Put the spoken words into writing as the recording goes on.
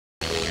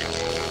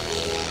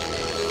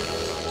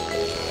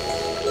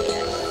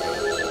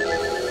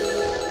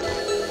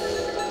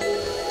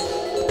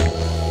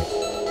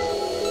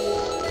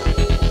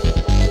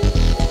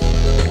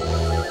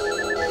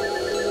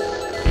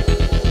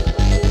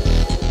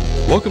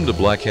Welcome to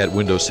Black Hat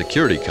Windows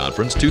Security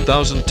Conference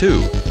 2002,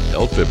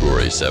 held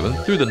February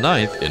 7th through the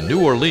 9th in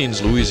New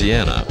Orleans,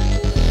 Louisiana.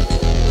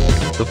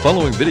 The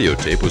following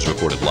videotape was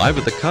recorded live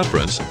at the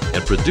conference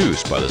and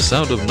produced by the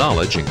Sound of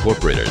Knowledge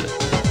Incorporated.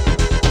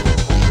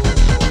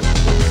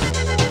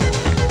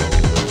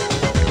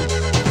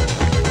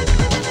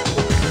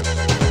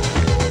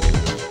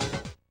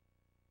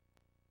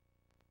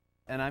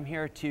 And I'm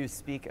here to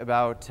speak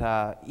about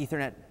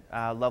Ethernet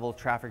level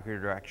traffic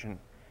redirection.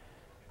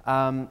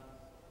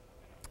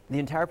 The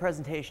entire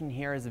presentation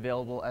here is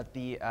available at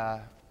the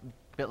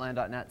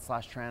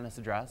bitland.net/Taranis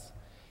address.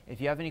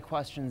 If you have any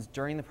questions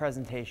during the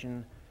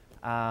presentation,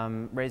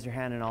 raise your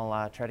hand and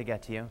I'll try to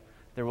get to you.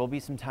 There will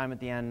be some time at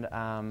the end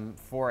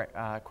for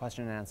a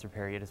question and answer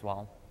period as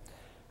well.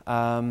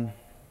 And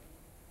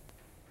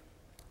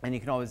you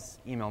can always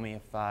email me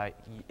if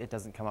it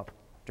doesn't come up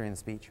during the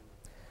speech.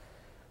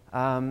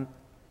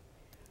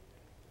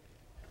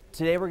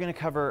 Today we're going to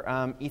cover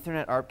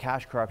Ethernet ARP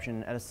cache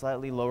corruption at a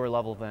slightly lower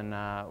level than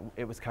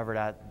it was covered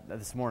at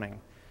this morning.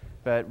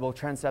 But we'll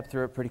try and step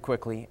through it pretty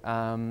quickly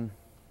and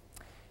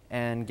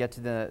get to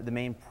the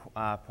main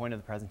point of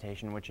the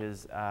presentation, which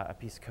is a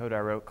piece of code I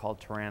wrote called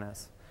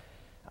Taranis,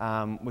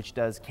 which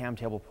does CAM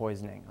table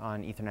poisoning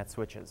on Ethernet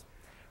switches.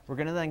 We're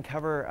going to then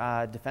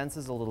cover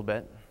defenses a little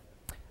bit.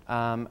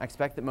 I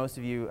expect that most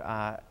of you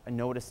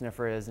know what a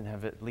sniffer is and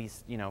have at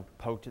least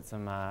poked at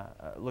some,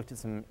 looked at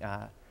some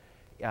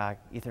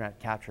Ethernet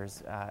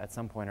captures at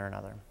some point or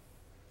another.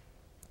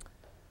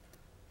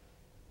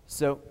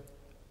 So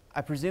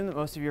I presume that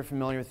most of you are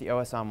familiar with the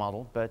OSI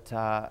model, but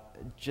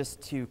just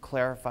to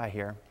clarify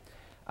here,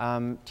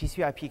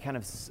 TCP/IP kind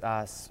of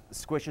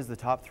squishes the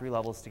top three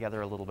levels together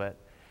a little bit,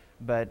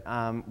 but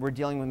we're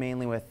dealing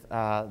mainly with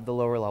the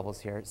lower levels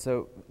here.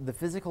 So the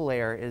physical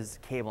layer is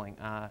cabling.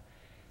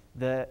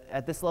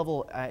 At this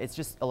level, it's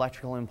just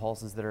electrical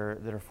impulses that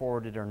are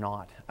forwarded or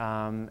not,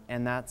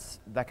 and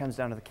that comes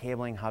down to the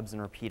cabling, hubs,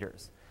 and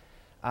repeaters.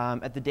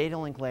 At the data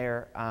link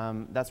layer,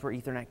 that's where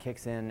Ethernet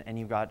kicks in, and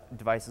you've got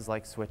devices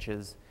like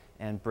switches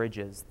and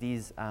bridges.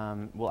 These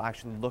will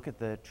actually look at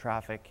the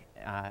traffic,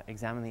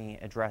 examine the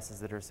addresses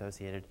that are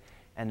associated,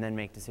 and then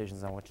make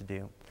decisions on what to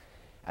do.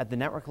 At the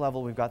network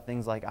level, we've got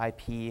things like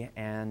IP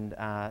and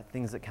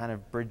things that kind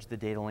of bridge the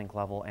data link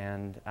level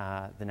and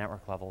the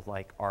network level,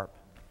 like ARP.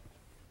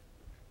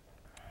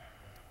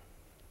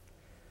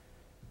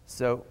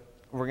 So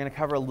we're going to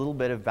cover a little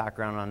bit of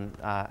background on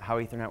how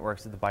Ethernet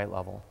works at the byte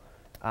level.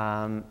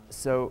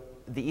 So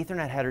the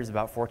Ethernet header is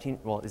about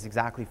is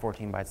exactly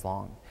 14 bytes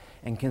long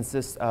and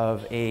consists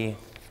of a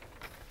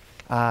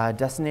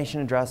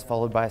destination address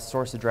followed by a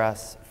source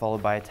address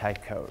followed by a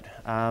type code.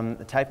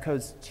 The type code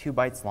is 2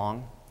 bytes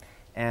long,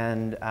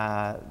 and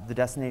the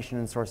destination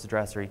and source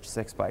address are each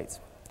 6 bytes.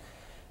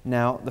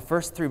 Now, the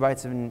first 3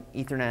 bytes of an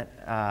Ethernet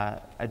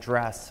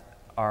address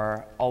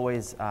are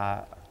always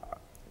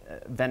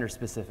vendor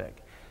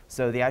specific.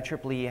 So the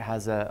IEEE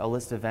has a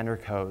list of vendor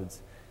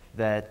codes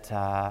that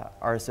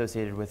are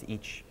associated with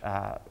each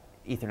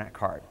Ethernet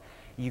card.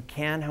 You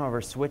can,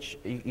 however,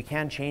 you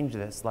can change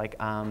this. Like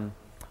on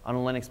a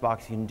Linux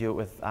box, you can do it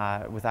with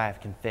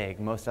ifconfig.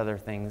 Most other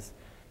things,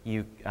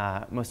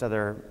 most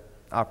other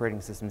operating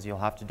systems, you'll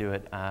have to do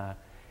it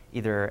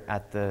either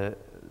at the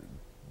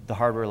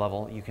hardware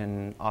level. You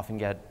can often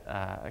get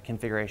a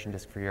configuration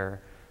disk for your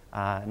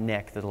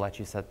NIC that'll let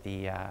you set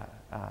the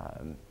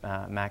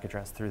MAC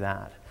address through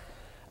that.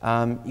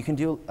 You can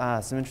do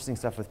some interesting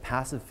stuff with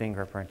passive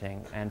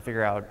fingerprinting and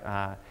figure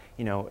out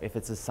if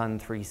it's a Sun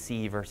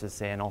 3C versus,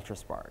 say, an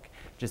UltraSpark,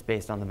 just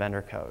based on the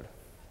vendor code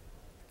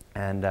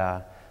and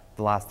the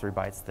last 3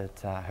 bytes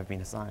that have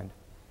been assigned.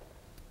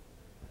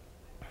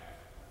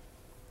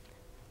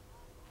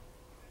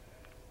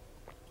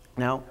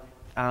 Now,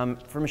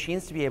 for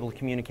machines to be able to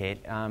communicate,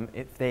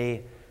 if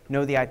they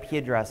know the IP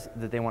address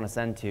that they want to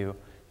send to,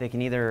 they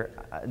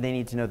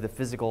need to know the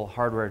physical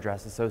hardware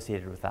address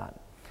associated with that.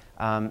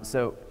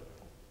 So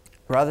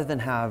rather than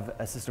have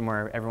a system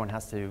where everyone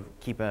has to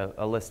keep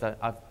a list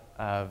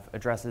of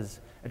address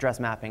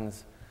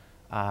mappings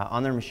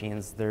on their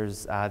machines,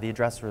 there's the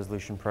address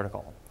resolution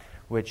protocol,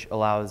 which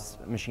allows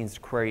machines to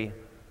query,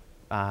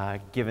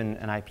 given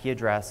an IP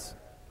address,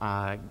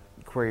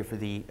 query for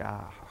the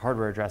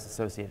hardware address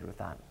associated with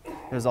that.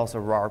 There's also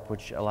RARP,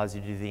 which allows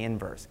you to do the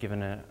inverse,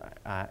 given an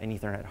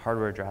Ethernet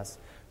hardware address,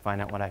 find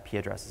out what IP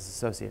address is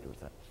associated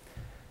with it.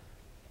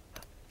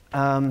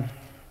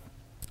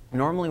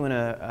 Normally when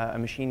a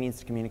machine needs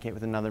to communicate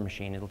with another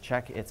machine, it'll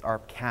check its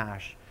ARP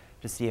cache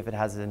to see if it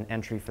has an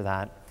entry for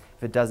that.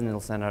 If it doesn't, it'll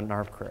send out an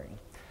ARP query.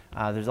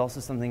 There's also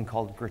something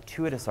called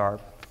gratuitous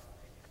ARP,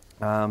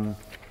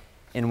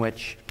 in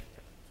which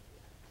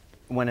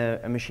when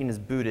a machine is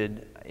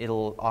booted,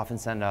 it'll often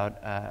send out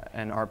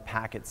an ARP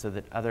packet so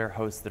that other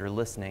hosts that are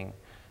listening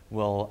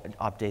will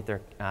update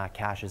their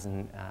caches,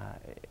 and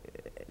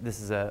this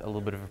is a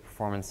little bit of a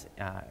performance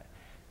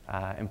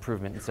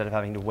improvement. Instead of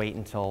having to wait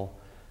until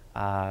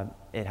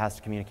it has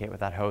to communicate with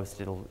that host,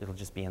 it'll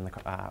just be in the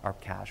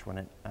ARP cache when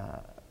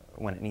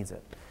it needs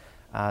it.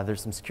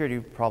 There's some security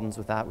problems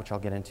with that, which I'll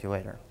get into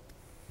later.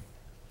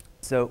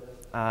 So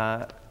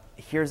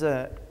here's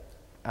a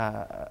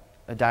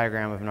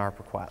diagram of an ARP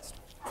request.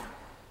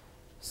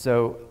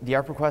 So the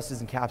ARP request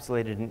is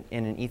encapsulated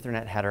in an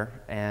Ethernet header,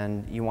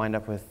 and you wind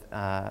up with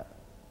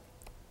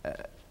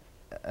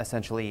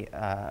essentially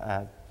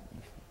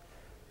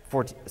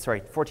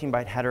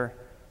 14-byte header,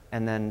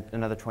 and then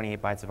another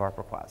 28 bytes of ARP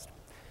request.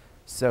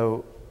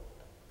 So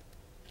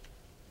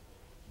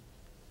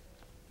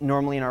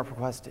normally an ARP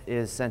request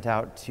is sent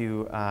out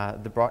to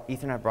the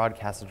Ethernet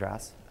broadcast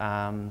address.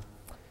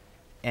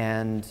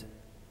 And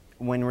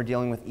when we're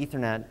dealing with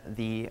Ethernet,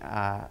 the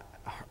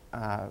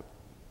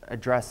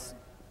address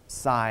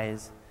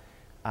size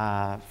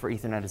for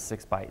Ethernet is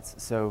 6 bytes.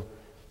 So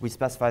we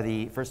specify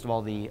first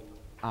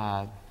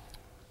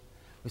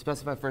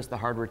the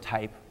hardware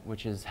type,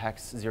 which is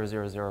hex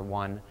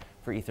 0001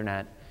 for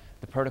Ethernet,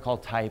 the protocol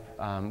type,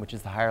 which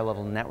is the higher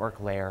level network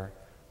layer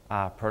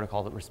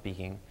protocol that we're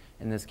speaking.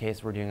 In this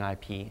case, we're doing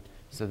IP,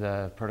 so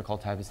the protocol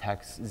type is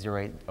hex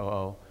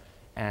 0800.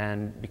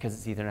 And because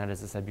it's Ethernet,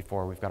 as I said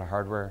before, we've got a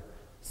hardware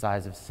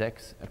size of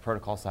 6, a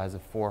protocol size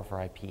of 4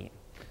 for IP,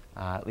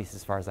 at least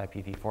as far as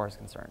IPv4 is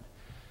concerned.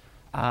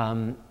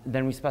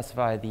 Then we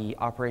specify the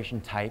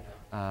operation type,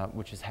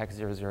 which is hex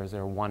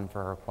 0001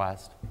 for a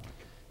request.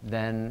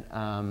 Then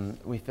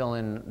we fill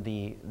in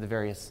the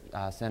various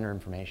sender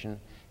information,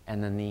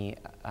 and then the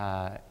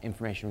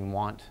information we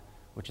want,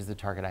 which is the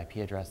target IP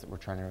address that we're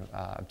trying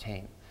to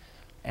obtain.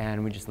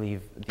 And we just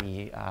leave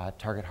the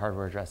target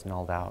hardware address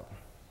nulled out.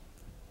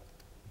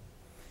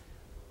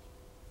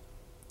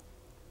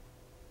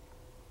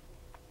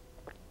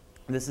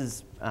 This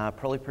is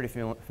probably pretty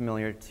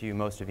familiar to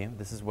most of you.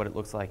 This is what it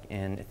looks like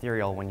in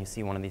Ethereal when you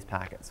see one of these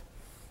packets.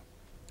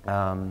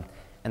 And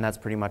that's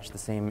pretty much the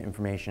same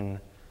information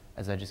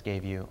as I just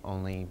gave you,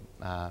 only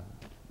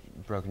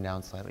broken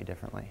down slightly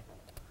differently.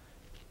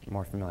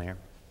 More familiar.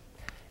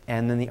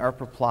 And then the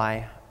ARP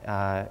reply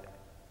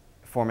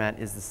format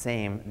is the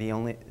same. The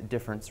only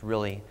difference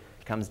really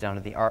comes down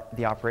to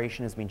the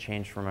operation has been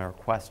changed from a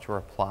request to a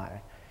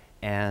reply.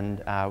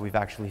 And we've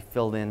actually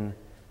filled in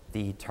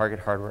the target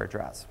hardware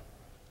address.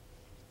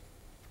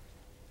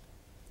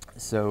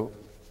 So,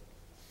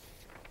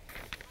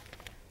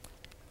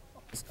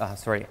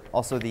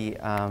 also the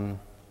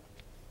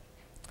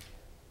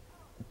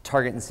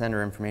target and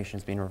sender information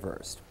is being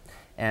reversed.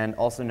 And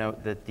also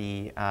note that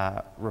the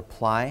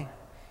reply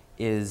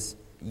is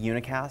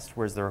unicast,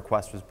 whereas the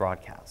request was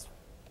broadcast.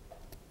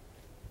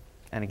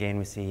 And again,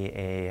 we see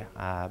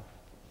a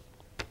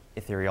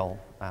ethereal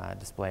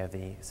display of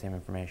the same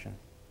information.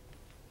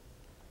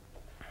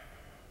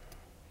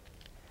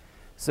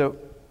 So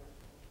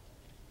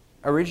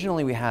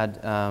originally we had,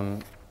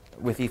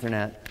 with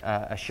Ethernet,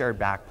 a shared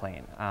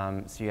backplane.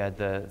 So you had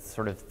the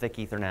sort of thick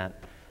Ethernet,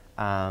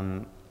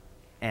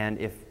 and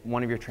if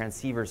one of your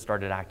transceivers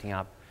started acting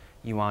up,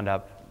 you wound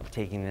up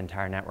taking the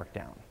entire network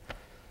down.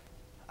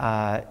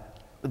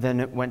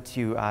 Then it went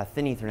to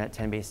thin Ethernet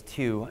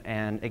 10-base-2,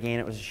 and again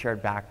it was a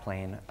shared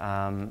backplane,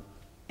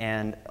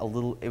 and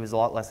it was a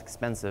lot less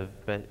expensive,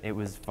 but it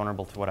was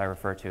vulnerable to what I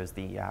refer to as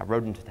the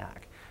rodent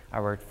attack. I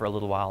worked for a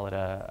little while at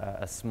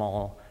a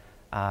small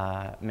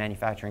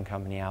manufacturing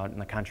company out in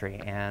the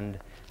country, and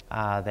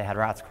they had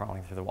rats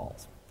crawling through the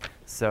walls.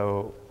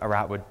 So a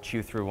rat would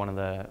chew through one of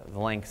the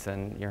links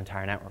and your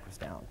entire network was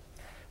down.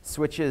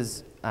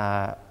 Switches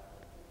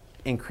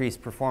increase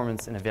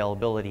performance and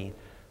availability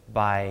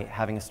by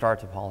having a star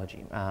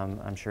topology.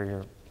 I'm sure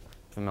you're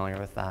familiar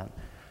with that.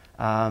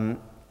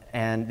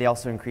 And they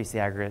also increase the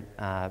aggregate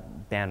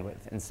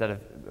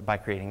bandwidth by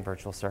creating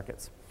virtual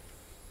circuits.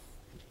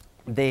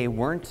 They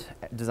weren't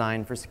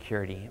designed for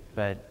security,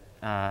 but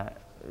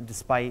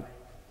despite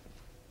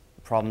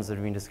problems that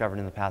have been discovered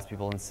in the past,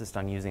 people insist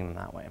on using them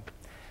that way.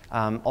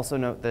 Also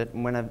note that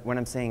when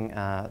I'm saying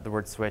the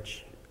word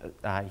switch,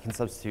 you can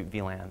substitute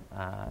VLAN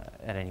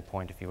at any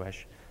point if you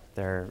wish.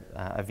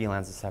 A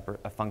VLAN is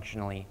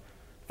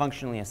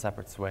functionally a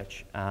separate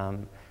switch.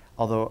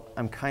 Although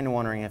I'm kind of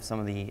wondering if some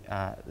of the,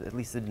 at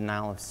least the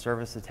denial of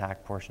service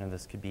attack portion of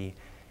this could be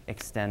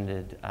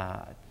extended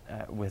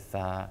with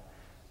a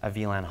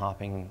VLAN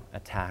hopping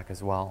attack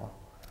as well.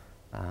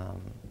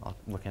 I'll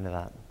look into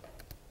that.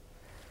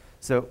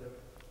 So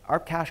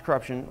ARP cache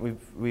corruption,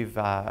 we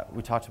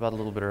talked about a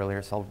little bit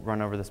earlier, so I'll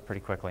run over this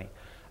pretty quickly.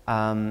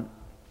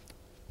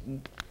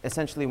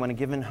 Essentially, when a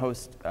given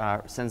host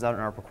sends out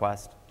an ARP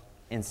request,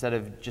 instead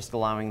of just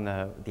allowing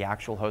the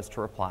actual host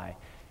to reply,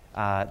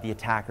 the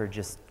attacker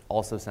just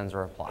also sends a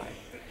reply.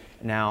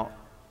 Now,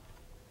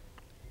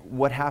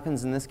 what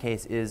happens in this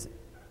case is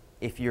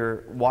if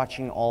you're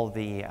watching all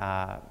the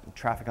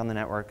traffic on the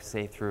network,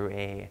 say through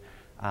a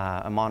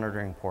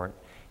monitoring port,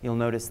 you'll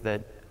notice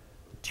that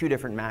 2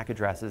 different MAC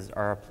addresses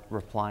are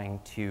replying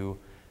to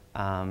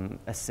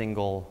a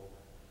single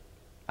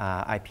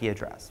IP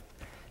address.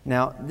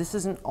 Now, this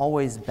isn't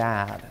always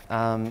bad.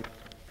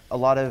 A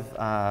lot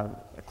of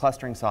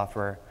clustering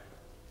software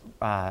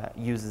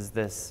uses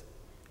this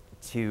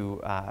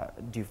to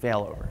do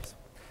failovers.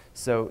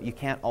 So you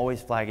can't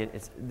always flag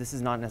it. This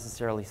is not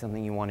necessarily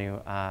something you want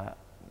to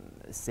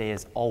say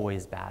is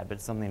always bad, but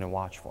it's something to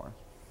watch for.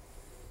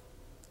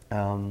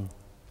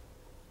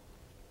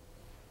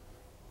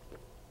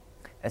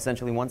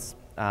 Essentially, once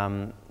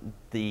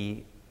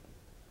the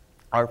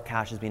ARP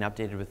cache has been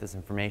updated with this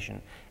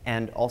information,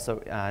 and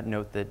also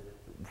note that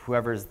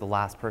whoever is the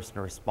last person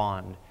to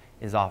respond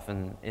is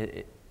often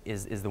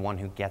is the one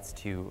who gets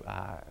to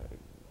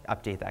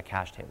update that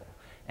cache table.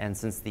 And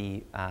since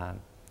the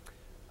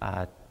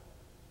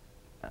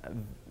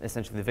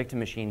essentially the victim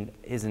machine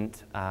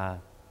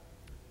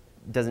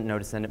doesn't know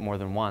to send it more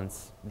than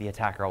once, the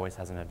attacker always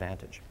has an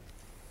advantage.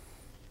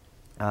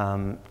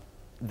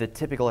 The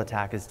typical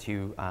attack is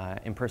to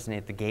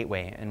impersonate the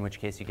gateway, in which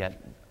case you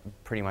get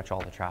pretty much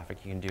all the traffic.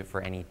 You can do it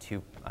for any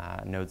two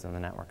nodes on the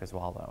network as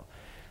well, though.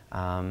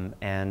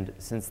 And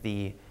since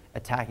the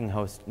attacking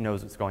host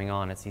knows what's going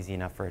on, it's easy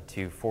enough for it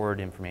to forward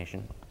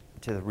information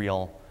to the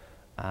real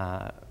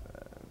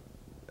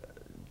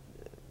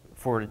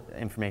forward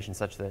information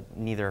such that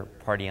neither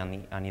party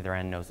on either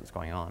end knows what's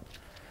going on.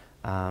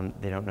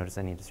 They don't notice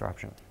any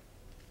disruption.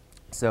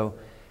 So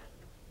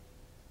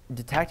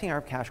detecting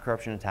ARP cache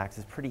corruption attacks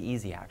is pretty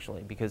easy,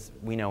 actually, because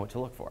we know what to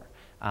look for.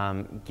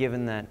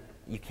 Given that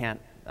you can't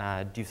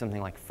do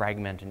something like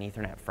fragment an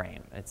Ethernet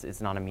frame,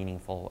 it's not a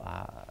meaningful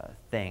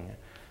thing.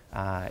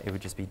 It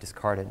would just be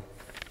discarded.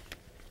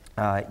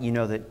 You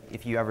know that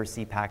if you ever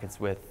see packets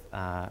with,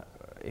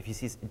 if you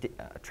see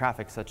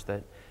traffic such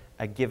that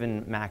a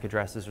given MAC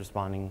address is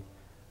responding,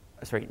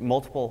 sorry,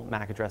 multiple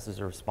MAC addresses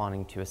are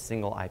responding to a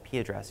single IP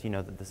address, you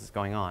know that this is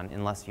going on,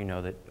 unless you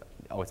know that,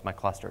 oh, it's my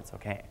cluster, it's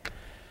okay.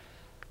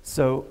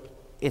 So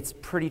it's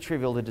pretty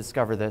trivial to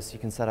discover this. You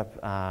can set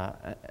up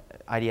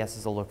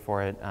IDSs will look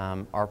for it.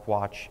 ARP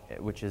Watch,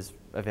 which is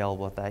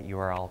available at that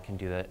URL, can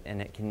do that.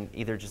 And it can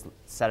either just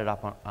set it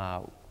up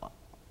on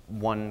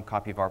one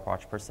copy of ARP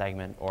Watch per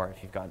segment, or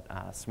if you've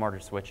got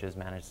smarter switches,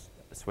 managed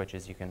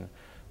switches, you can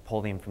pull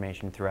the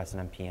information through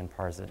SNMP and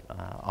parse it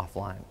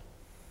offline.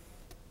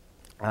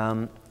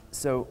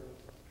 So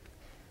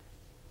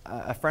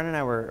a friend and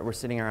I were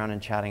sitting around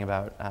and chatting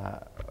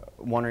about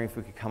wondering if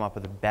we could come up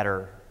with a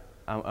better,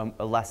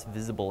 a less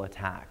visible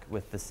attack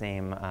with the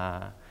same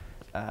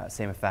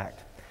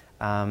effect.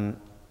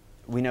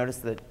 We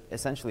noticed that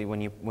essentially when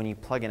you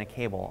plug in a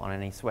cable on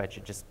any switch,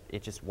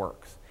 it just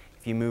works.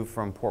 If you move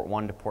from port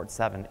 1 to port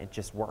 7, it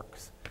just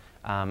works.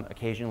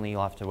 Occasionally,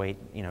 you'll have to wait,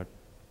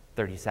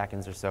 30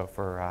 seconds or so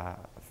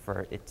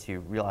for it to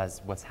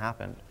realize what's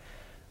happened,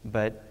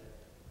 but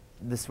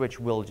the switch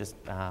will just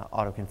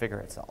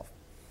auto-configure itself.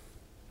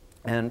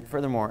 And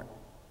furthermore,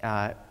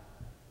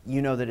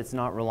 you know that it's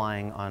not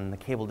relying on the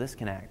cable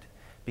disconnect,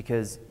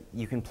 because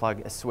you can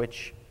plug a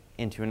switch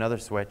into another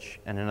switch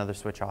and another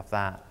switch off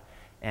that,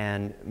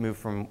 and move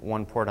from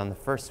one port on the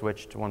first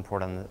switch to one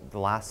port on the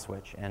last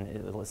switch, and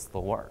it'll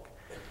still work.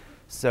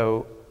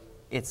 So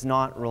it's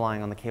not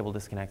relying on the cable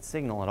disconnect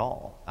signal at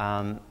all.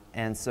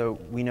 And so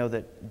we know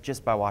that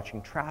just by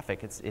watching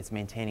traffic, it's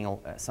maintaining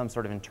some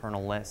sort of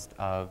internal list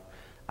of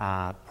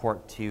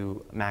port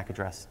to MAC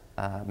address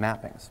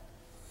mappings.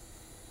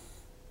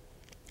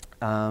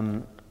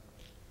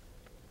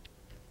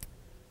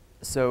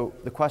 So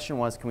the question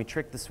was, can we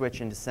trick the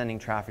switch into sending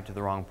traffic to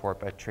the wrong port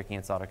by tricking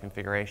its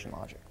auto-configuration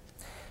logic?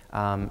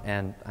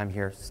 And I'm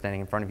here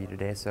standing in front of you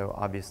today, so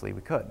obviously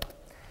we could.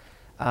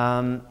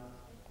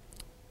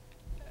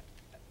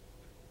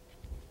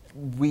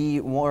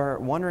 We were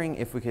wondering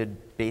if we could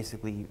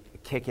basically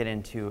kick it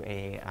into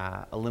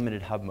a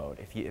limited hub mode.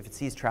 If it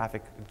sees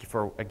traffic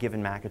for a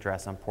given MAC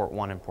address on port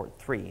 1 and port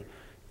 3,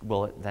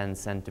 will it then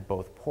send to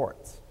both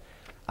ports?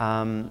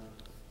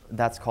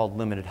 That's called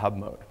limited hub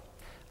mode.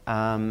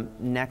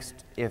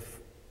 Next,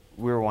 if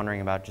we were wondering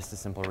about just a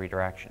simple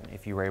redirection,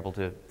 if you were able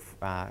to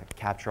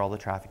capture all the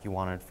traffic you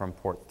wanted from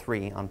port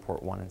 3 on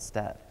port 1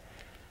 instead.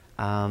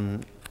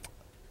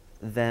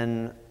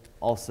 Then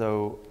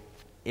also,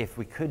 if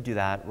we could do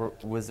that,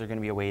 was there going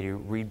to be a way to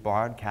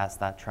rebroadcast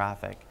that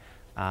traffic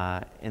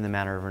in the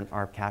manner of an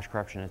ARP cache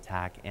corruption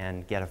attack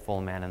and get a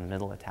full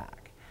man-in-the-middle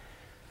attack?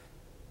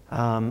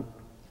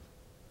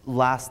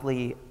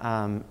 Lastly,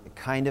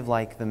 kind of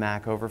like the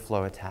MAC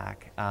overflow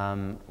attack,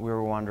 we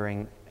were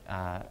wondering,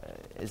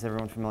 is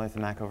everyone familiar with the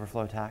MAC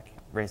overflow attack?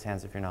 Raise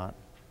hands if you're not.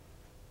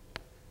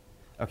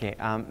 Okay,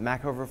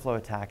 MAC overflow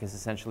attack is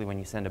essentially when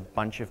you send a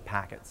bunch of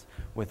packets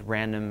with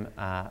random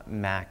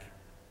MAC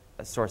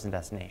source and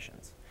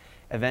destinations.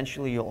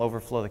 Eventually, you'll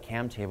overflow the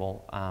CAM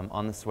table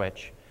on the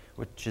switch,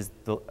 which is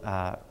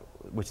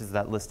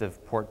that list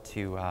of port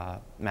to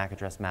MAC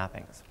address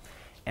mappings.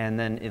 And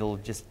then it'll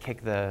just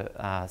kick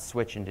the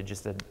switch into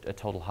just a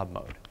total hub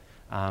mode.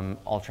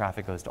 All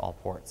traffic goes to all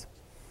ports.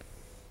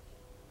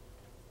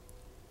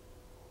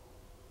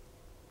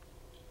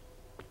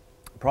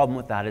 The problem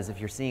with that is if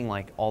you're seeing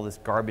like all this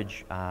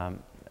garbage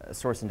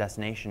source and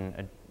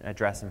destination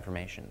address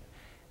information,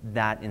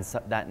 that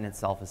in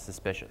itself is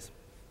suspicious.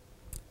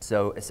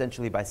 So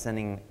essentially, by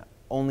sending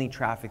only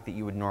traffic that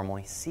you would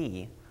normally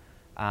see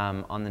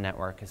on the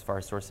network as far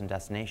as source and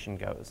destination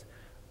goes,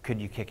 could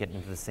you kick it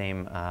into the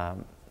same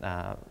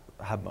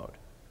hub mode?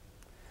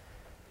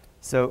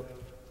 So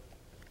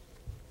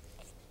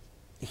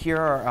here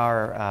are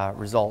our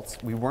results.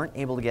 We weren't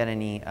able to get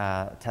any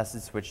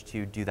tested switch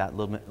to do that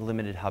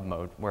limited hub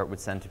mode where it would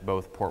send to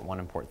both port 1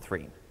 and port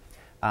 3.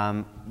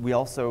 We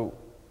also,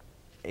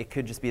 it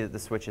could just be that the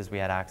switches we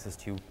had access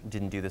to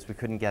didn't do this. We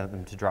couldn't get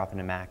them to drop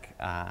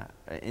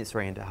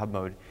into hub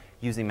mode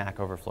using Mac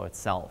Overflow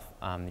itself,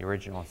 the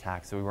original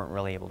attack, so we weren't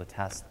really able to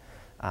test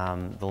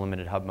the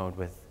limited hub mode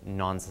with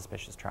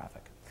non-suspicious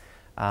traffic.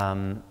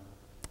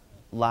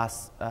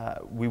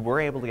 We were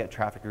able to get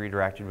traffic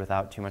redirected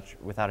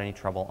without any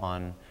trouble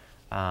on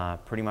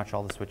pretty much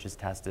all the switches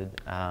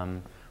tested,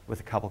 with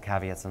a couple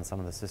caveats on some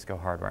of the Cisco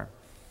hardware.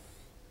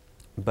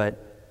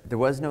 But there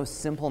was no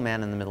simple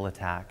man-in-the-middle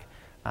attack,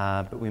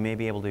 but we may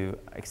be able to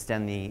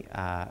extend the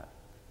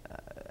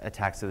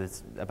attack so that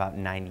it's about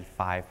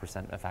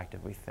 95%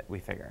 effective, we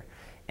figure.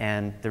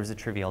 And there's a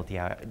trivial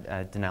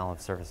denial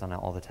of service on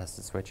all the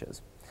tested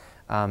switches.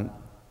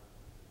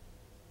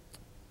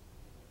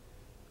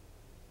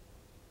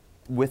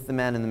 With the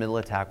man-in-the-middle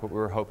attack, what we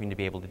were hoping to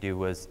be able to do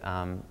was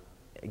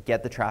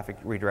get the traffic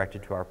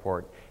redirected to our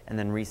port and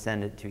then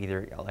resend it to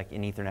either like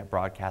an Ethernet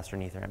broadcast or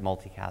an Ethernet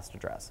multicast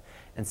address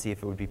and see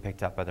if it would be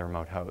picked up by the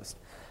remote host.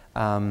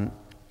 When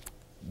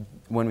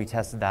we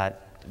tested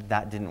that,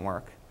 that didn't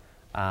work.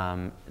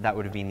 That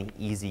would have been the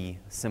easy,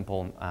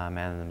 simple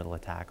man-in-the-middle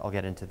attack. I'll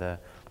get into the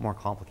more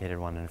complicated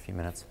one in a few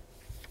minutes.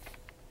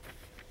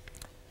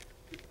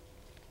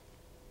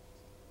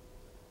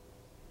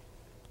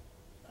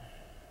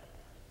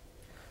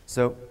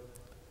 So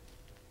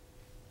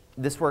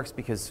this works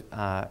because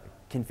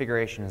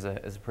configuration is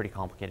a pretty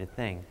complicated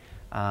thing.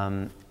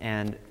 And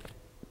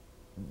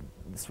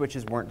the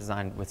switches weren't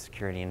designed with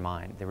security in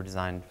mind. They were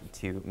designed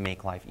to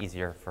make life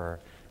easier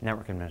for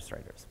network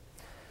administrators.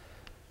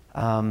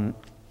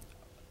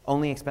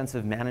 Only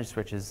expensive managed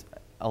switches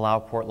allow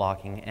port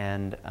locking,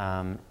 and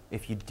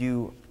if you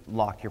do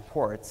lock your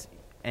ports,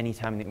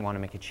 anytime that you want to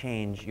make a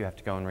change, you have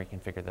to go and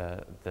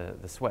reconfigure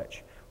the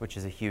switch, which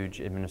is a huge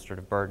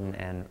administrative burden,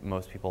 and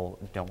most people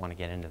don't want to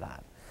get into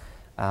that.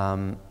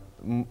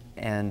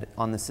 And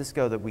on the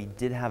Cisco that we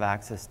did have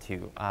access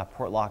to,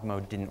 port lock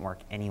mode didn't work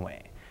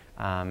anyway.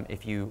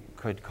 If you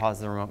could cause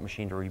the remote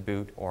machine to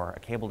reboot or a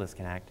cable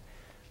disconnect,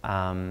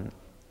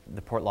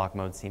 the port lock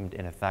mode seemed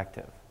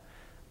ineffective.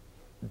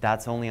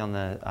 That's only on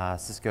the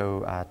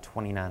Cisco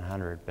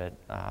 2900, but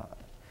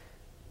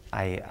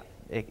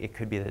it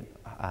could be that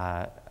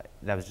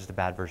that was just a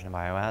bad version of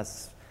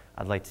iOS.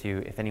 I'd like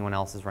to, if anyone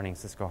else is running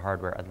Cisco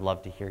hardware, I'd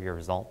love to hear your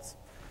results.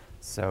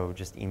 So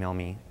just email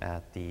me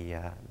at the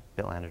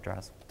Bitland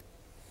address.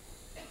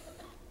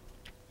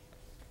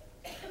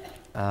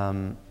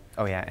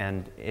 Oh yeah,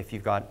 and if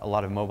you've got a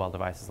lot of mobile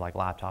devices like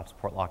laptops,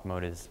 port lock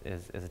mode is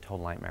a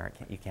total nightmare.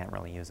 You can't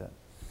really use it.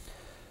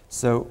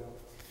 So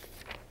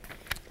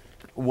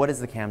what is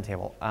the CAM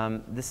table?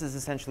 This is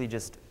essentially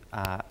just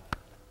a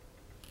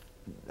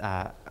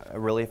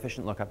really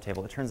efficient lookup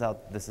table. It turns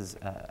out this is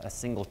a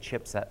single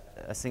chip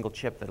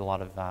that a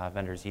lot of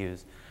vendors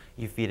use.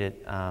 You feed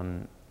it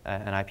an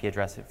IP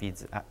address, it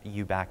feeds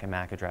you back a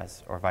MAC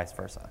address, or vice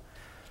versa.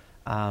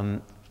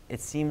 It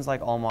seems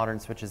like all modern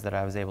switches that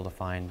I was able to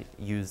find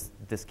use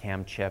this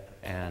CAM chip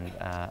and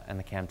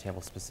the CAM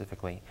table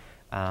specifically.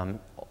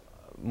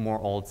 More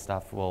old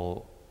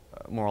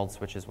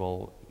switches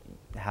will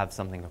have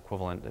something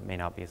equivalent that may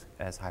not be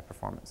as high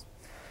performance.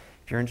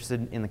 If you're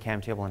interested in the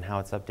CAM table and how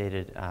it's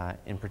updated,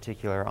 in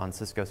particular on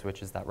Cisco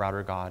switches, that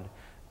router god,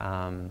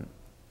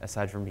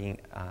 aside from being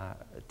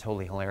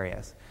totally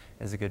hilarious,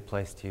 is a good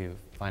place to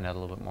find out a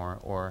little bit more.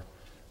 Or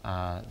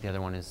the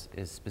other one is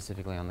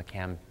specifically on the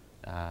CAM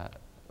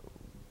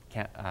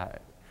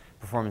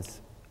performance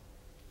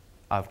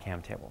of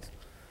CAM tables.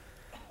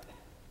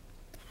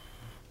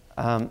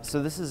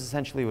 So this is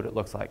essentially what it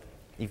looks like.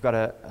 You've got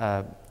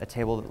a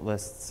table that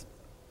lists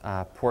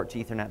port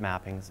to Ethernet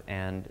mappings,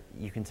 and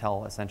you can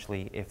tell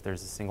essentially if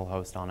there's a single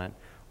host on it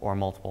or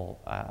multiple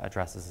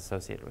addresses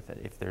associated with it.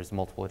 If there's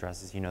multiple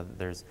addresses, you know that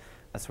there's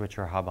a switch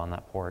or a hub on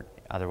that port.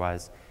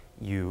 Otherwise,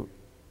 you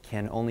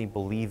can only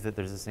believe that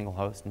there's a single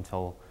host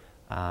until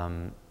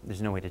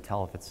there's no way to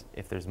tell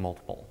if there's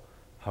multiple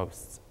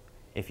hosts.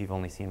 If you've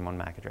only seen one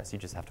MAC address, you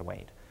just have to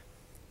wait.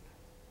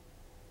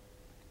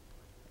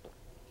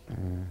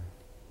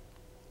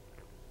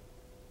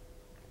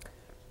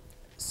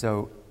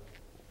 So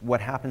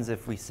what happens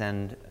if we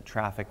send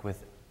traffic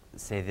with,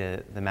 say,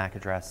 the MAC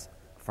address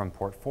from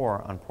port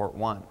 4 on port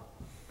 1?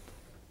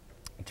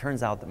 It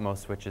turns out that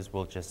most switches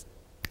will just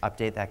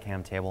update that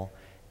CAM table,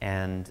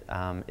 and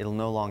it'll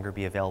no longer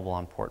be available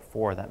on port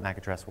 4. That MAC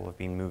address will have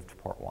been moved to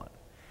port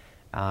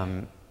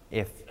 1.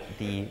 If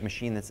the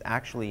machine that's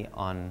actually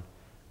on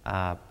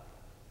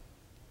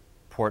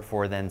port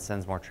 4 then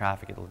sends more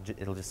traffic,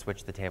 it'll just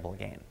switch the table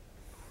again.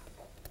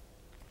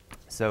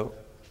 So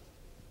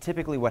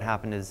typically what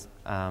happened is,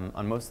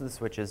 on most of the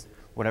switches,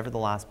 whatever the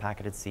last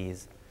packet it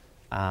sees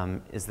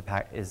will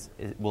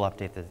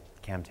update the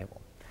CAM table.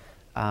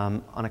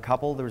 On a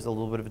couple, there was a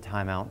little bit of a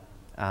timeout,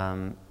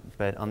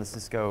 but on the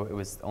Cisco, it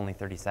was only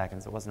 30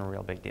 seconds. It wasn't a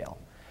real big deal.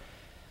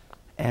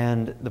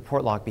 And the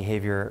port lock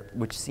behavior,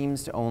 which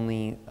seems to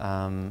only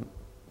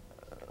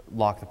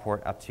lock the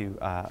port up to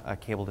a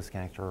cable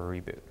disconnect or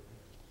a reboot.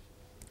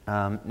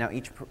 Now,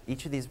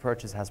 each of these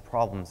approaches has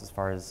problems as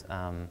far as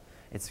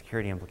its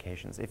security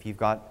implications. If you've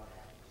got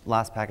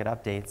last packet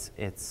updates,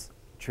 it's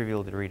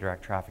trivial to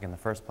redirect traffic in the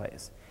first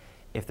place.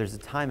 If there's a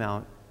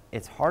timeout,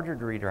 it's harder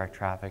to redirect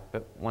traffic,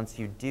 but once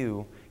you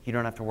do, you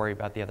don't have to worry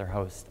about the other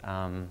host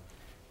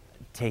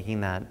taking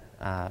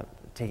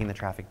the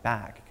traffic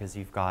back, because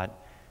you've got,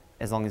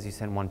 as long as you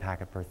send one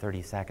packet per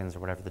 30 seconds or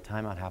whatever the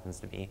timeout happens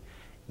to be,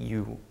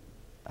 you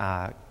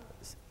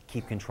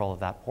keep control of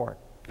that port.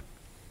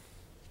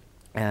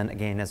 And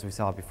again, as we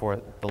saw before,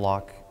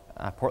 the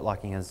port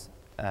locking is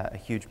a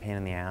huge pain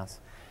in the ass,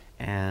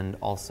 and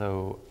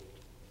also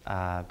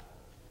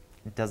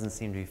it doesn't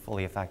seem to be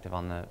fully effective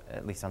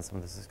at least on some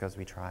of the Ciscos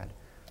we tried.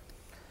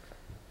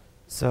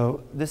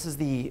 So this is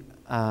these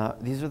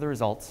are the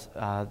results.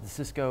 The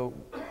Cisco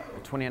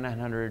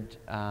 2900,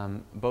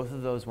 both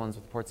of those ones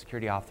with port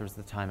security off, there was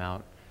the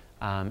timeout.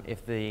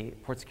 If the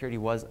port security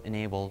was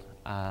enabled,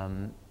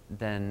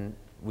 then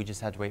we just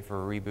had to wait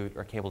for a reboot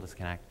or cable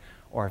disconnect.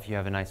 Or if you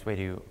have a nice way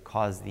to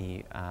cause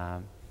the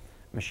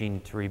machine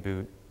to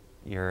reboot,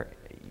 you're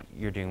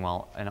doing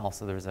well. And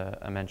also there's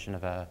a mention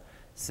of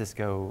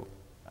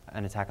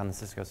an attack on the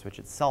Cisco switch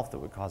itself that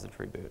would cause it to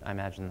reboot. I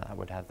imagine that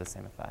would have the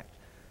same effect.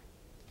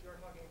 You're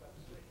talking about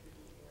the switch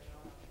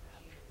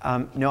rebooting or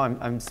not? No,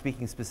 I'm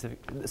speaking specific.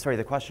 Sorry,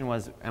 the question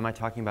was, am I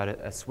talking about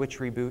a switch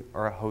reboot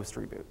or a host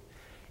reboot?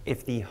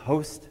 If the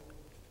host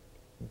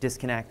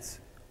disconnects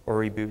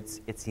or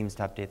reboots, it seems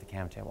to update the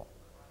cam table.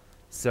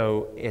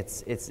 So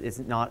it's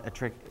not a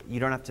trick. You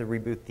don't have to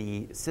reboot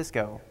the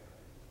Cisco,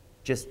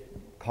 just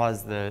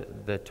cause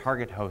the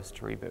target host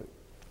to reboot.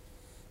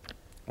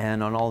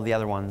 And on all the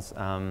other ones,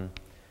 the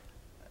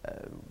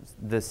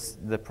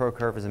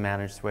ProCurve is a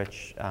managed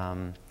switch.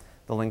 The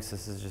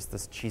Linksys is just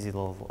this cheesy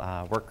little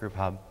workgroup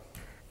hub.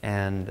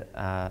 And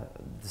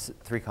this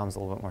 3Com is a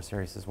little bit more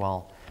serious as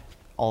well.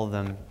 All of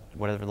them,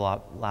 whatever the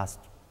last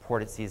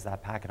port it sees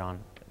that packet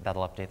on,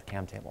 that'll update the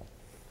cam table.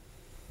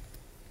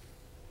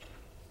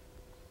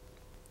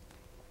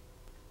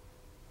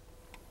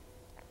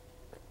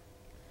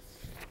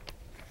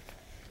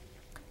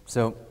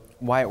 So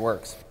why it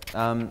works.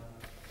 At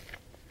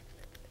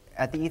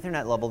the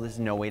Ethernet level, there's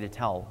no way to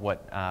tell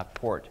what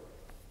port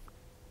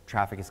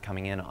traffic is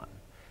coming in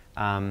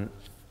on.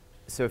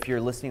 So if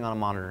you're listening on a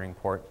monitoring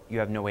port, you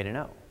have no way to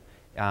know.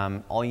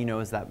 All you know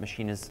is that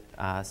machine is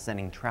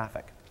sending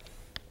traffic.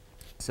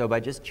 So by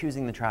just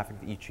choosing the traffic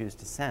that you choose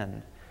to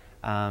send,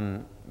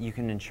 you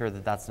can ensure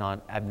that that's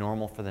not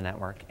abnormal for the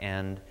network,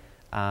 and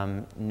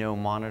no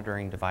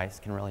monitoring device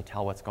can really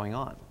tell what's going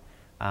on.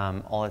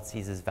 All it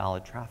sees is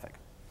valid traffic.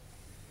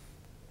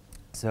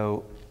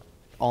 So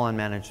all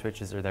unmanaged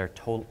switches are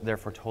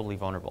therefore totally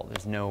vulnerable.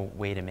 There's no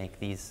way to make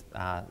these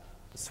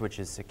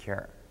switches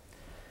secure.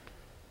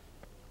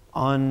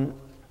 On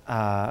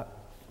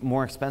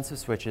more expensive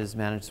switches,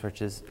 managed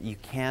switches, you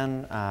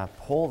can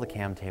pull the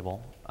cam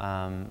table,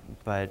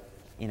 but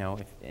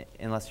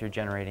unless you're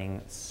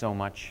generating so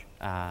much,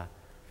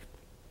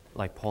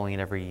 like pulling it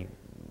every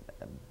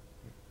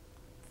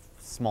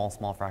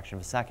small fraction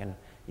of a second,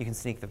 you can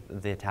sneak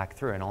the attack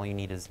through, and all you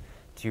need is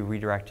to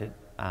redirect it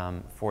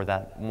for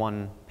that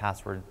one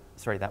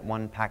that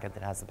one packet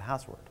that has the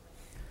password.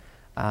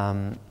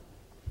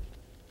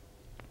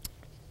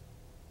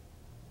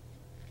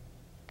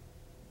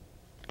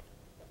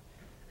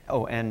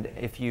 Oh, and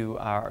if you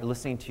are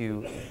listening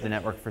to the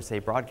network for, say,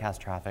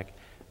 broadcast traffic,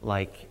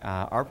 like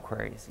ARP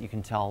queries, you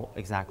can tell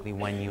exactly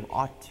when you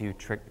ought to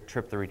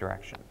trip the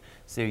redirection.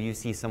 So you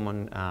see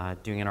someone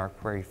doing an ARP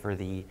query for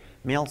the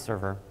mail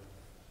server,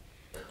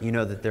 you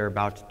know that they're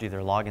about to do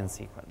their login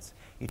sequence.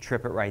 You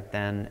trip it right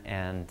then,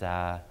 and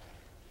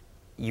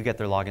you get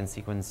their login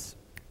sequence,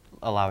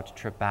 allow it to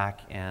trip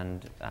back,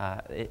 and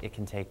it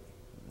can take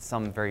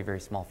some very, very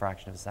small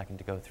fraction of a second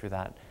to go through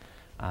that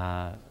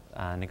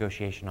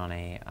negotiation on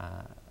an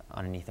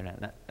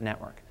Ethernet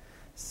network.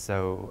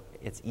 So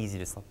it's easy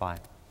to slip by.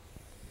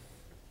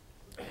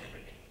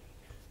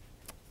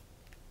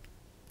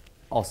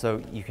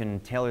 Also, you can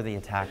tailor the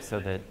attack so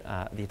that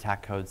the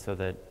attack code so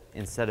that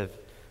instead of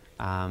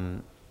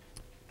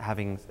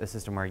having a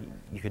system where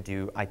you could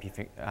do IP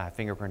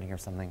fingerprinting or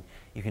something,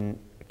 you can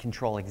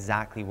control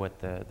exactly what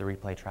the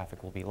replay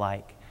traffic will be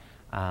like,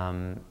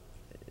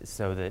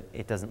 so that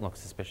it doesn't look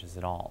suspicious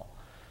at all.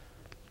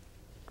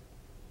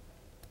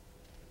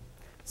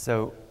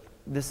 So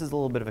this is a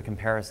little bit of a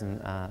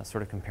comparison,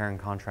 sort of compare and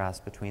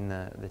contrast between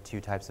the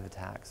two types of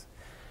attacks.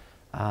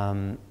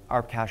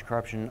 ARP cache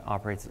corruption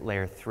operates at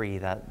layer 3,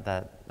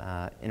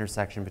 that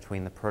intersection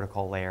between the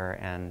protocol layer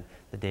and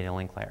the data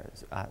link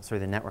layers,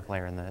 the network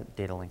layer and the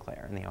data link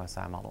layer in the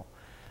OSI model.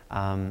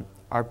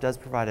 ARP does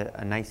provide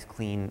a nice,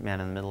 clean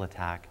man-in-the-middle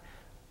attack,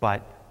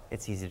 but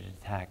it's easy to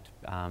detect.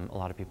 A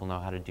lot of people know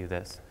how to do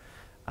this.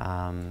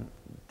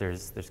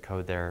 There's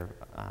code there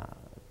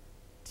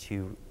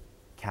to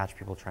catch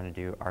people trying to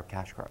do ARP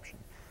cache corruption.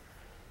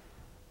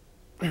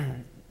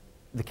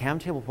 The cam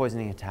table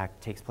poisoning attack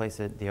takes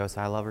place at the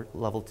OSI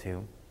level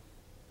 2.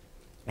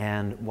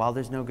 And while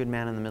there's no good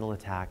man-in-the-middle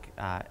attack,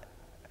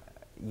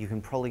 you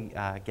can probably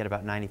get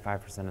about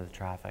 95% of the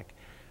traffic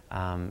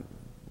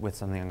with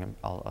something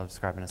I'll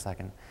describe in a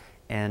second.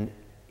 And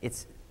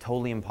it's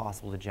totally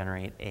impossible to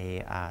generate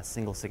a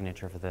single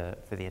signature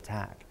for the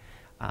attack.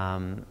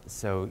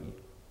 So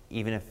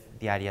even if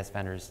the IDS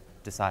vendors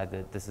decide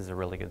that this is a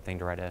really good thing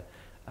to write a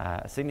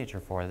signature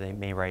for, they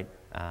may write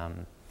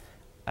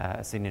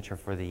a signature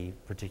for the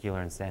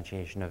particular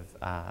instantiation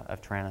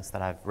of Taranis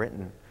that I've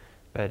written.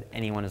 But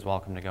anyone is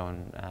welcome to go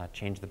and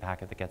change the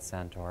packet that gets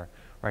sent, or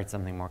write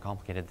something more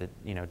complicated that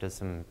does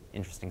some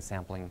interesting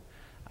sampling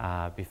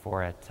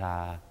before it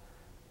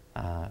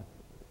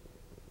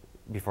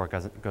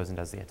goes and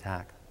does the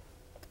attack.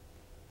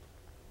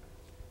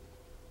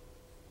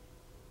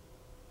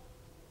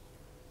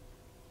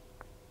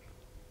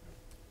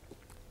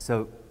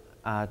 So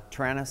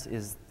Taranis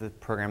is the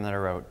program that I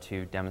wrote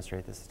to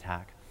demonstrate this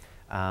attack.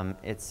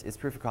 It's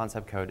proof of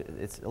concept code.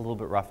 It's a little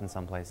bit rough in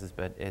some places,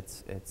 but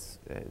it's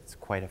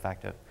quite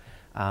effective.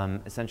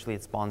 Essentially,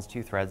 it spawns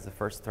two threads. The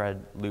first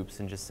thread loops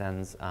and just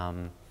sends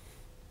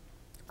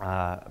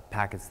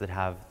packets that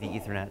have the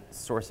Ethernet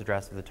source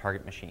address of the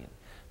target machine.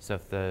 So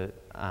if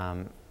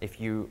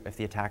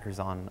the attacker's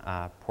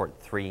on port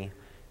 3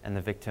 and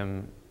the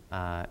victim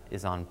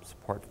is on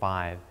port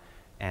 5,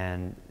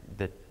 and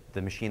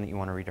the machine that you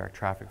want to redirect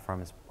traffic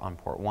from is on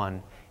port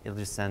 1, it'll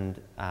just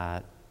send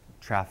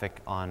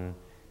traffic from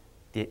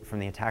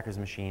the attacker's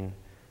machine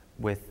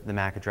with the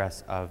MAC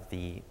address of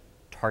the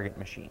target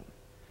machine,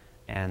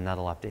 and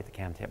that'll update the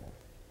CAM table.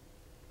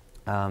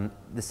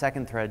 The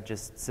second thread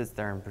just sits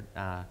there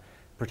and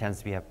pretends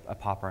to be a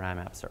POP or an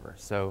IMAP server.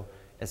 So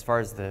as far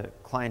as the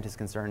client is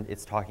concerned,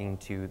 it's talking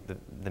to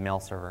the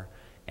mail server,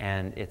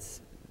 and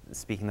it's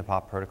speaking the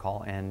POP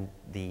protocol, and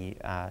the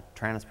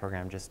Taranis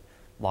program just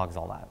logs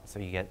all that. So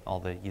you get all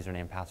the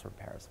username password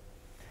pairs.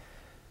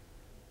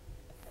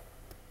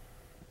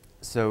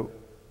 So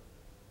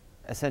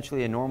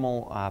essentially, a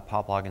normal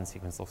POP login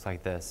sequence looks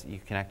like this. You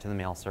connect to the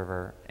mail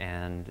server,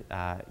 and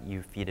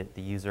you feed it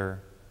the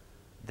user,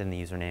 then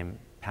the username,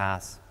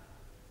 pass.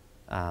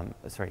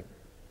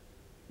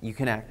 You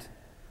connect.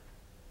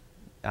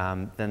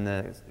 Then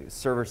the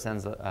server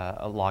sends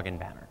a login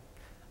banner.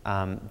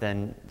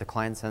 Then the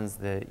client sends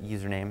the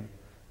username.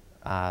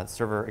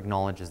 Server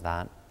acknowledges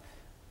that.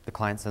 The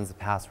client sends the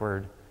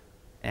password,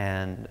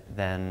 and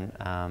then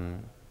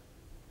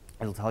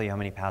it'll tell you how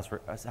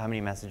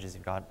many messages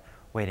you've got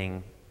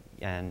waiting,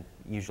 and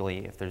usually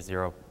if there's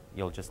 0,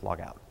 you'll just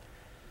log out.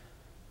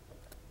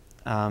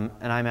 An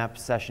IMAP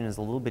session is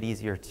a little bit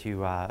easier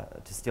to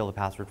steal the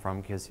password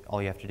from, because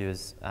all you have to do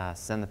is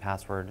send the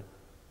password,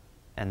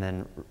 and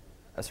then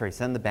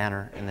send the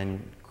banner, and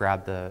then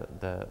grab the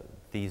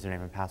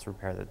username and password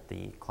pair that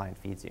the client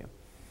feeds you.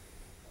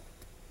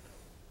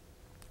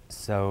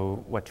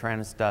 So what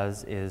Taranis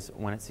does is,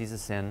 when it sees a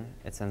SYN,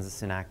 it sends a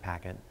SYN-ACK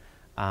packet.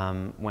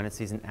 When it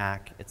sees an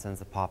ACK, it sends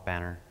a POP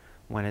banner.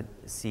 When it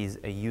sees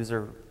a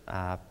user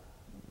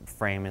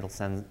frame, it'll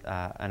send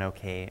an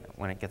OK.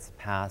 When it gets a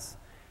pass,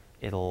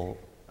 it'll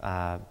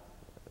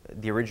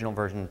the original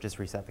version just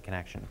reset the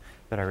connection.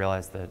 But I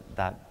realized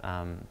that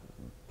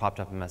popped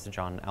up a message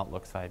on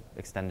Outlook, so I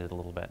extended it a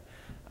little bit.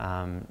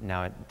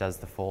 Now it does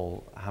the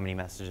full how many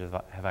messages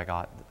have I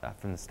got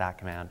from the stack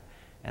command,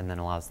 and then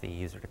allows the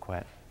user to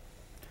quit.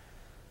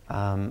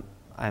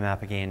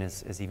 IMAP again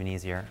is even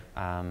easier.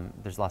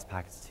 There's less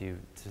packets to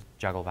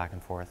juggle back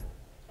and forth.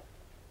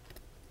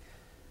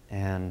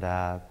 And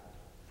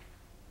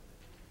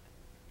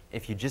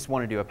if you just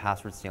want to do a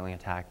password stealing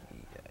attack,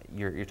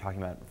 you're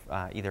talking about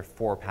either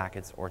 4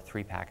 packets or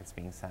 3 packets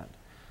being sent,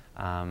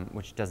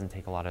 which doesn't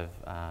take a lot of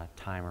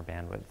time or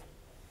bandwidth.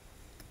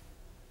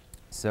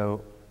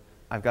 So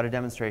I've got a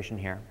demonstration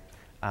here.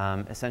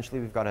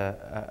 Essentially, we've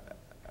got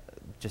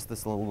just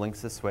this little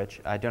Linksys switch.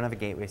 I don't have a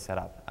gateway set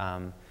up,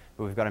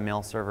 but we've got a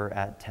mail server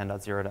at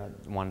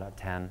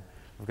 10.0.1.10.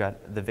 We've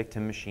got the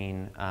victim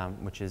machine,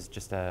 which is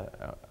just the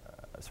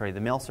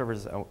mail server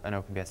is an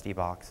OpenBSD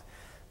box.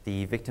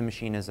 The victim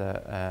machine is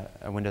a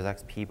Windows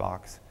XP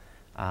box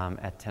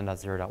at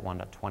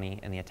 10.0.1.20,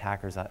 and the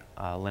attacker's a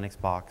Linux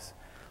box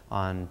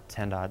on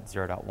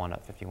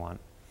 10.0.1.51.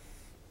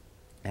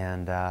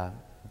 And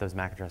those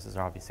MAC addresses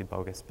are obviously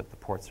bogus, but the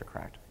ports are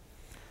correct.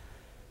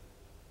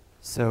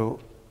 So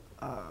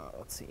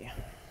let's see.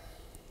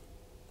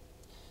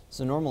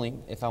 So normally,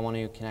 if I want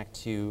to connect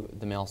to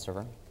the mail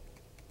server,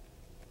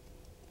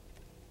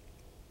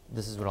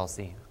 this is what I'll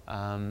see.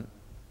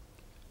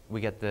 We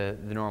get the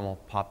normal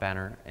POP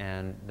banner,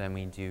 and then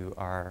we do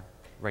our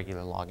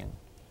regular login.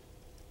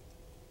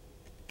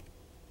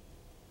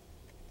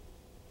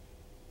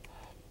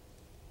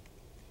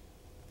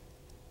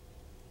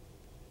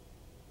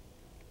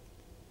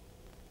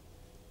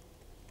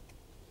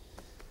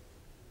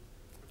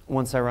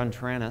 Once I run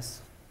Taranis,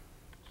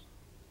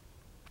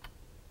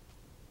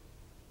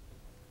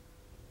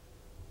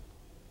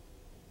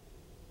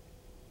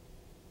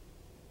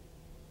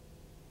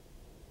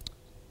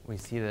 we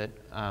see that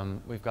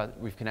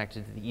we've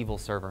connected to the evil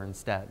server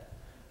instead,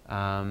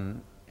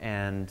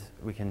 and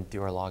we can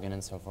do our login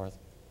and so forth.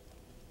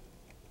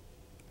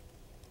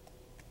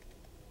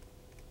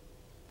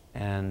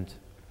 And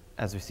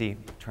as we see,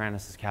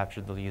 Taranis has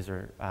captured the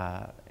user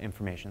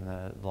information,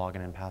 the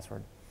login and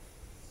password.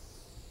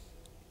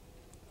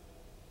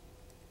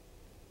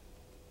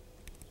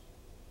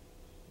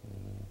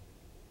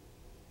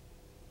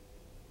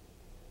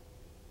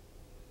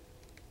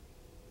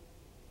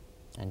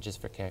 And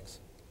just for kicks,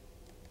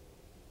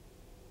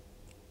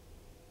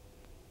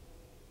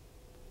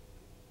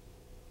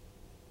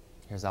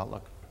 here's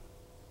Outlook.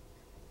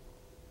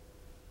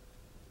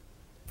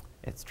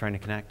 It's trying to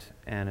connect,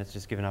 and it's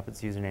just given up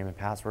its username and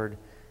password,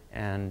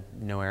 and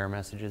no error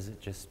messages. It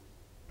just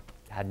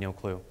had no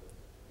clue.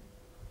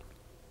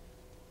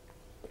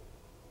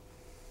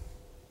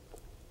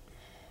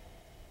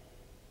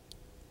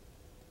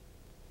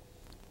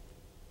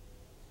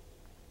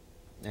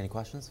 Any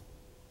questions?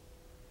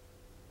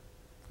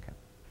 Okay.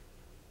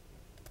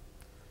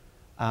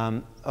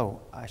 Oh,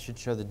 I should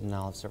show the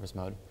denial of service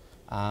mode.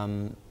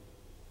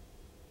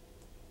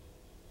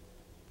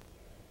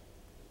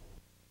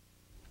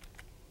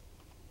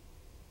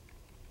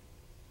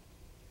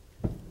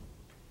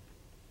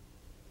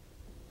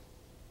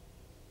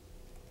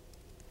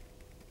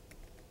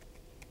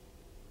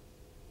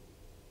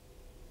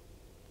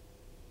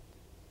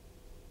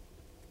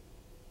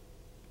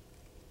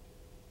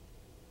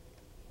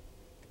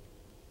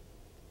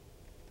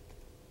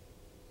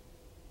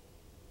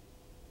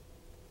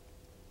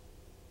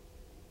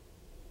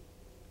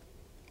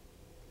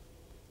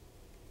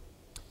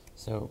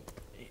 So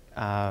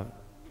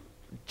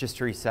just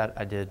to reset,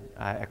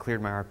 I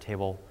cleared my ARP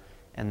table,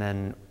 and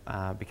then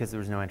because there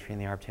was no entry in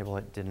the ARP table,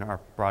 it did an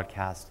ARP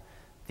broadcast.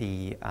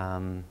 The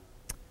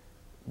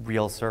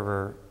real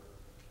server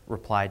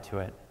replied to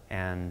it,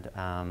 and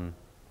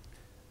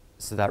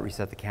so that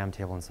reset the CAM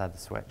table inside the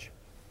switch.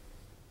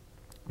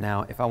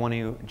 Now, if I want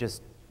to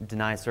just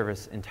deny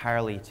service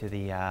entirely to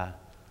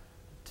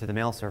the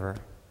mail server,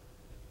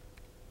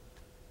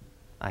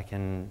 I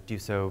can do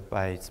so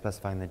by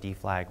specifying the D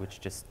flag,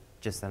 which just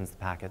sends the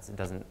packets. It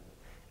doesn't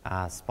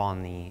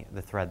spawn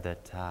the thread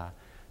that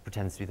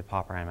pretends to be the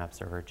proper IMAP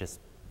server. It just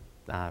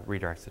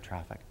redirects the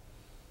traffic.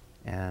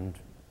 And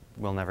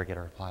we'll never get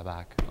a reply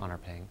back on our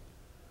ping.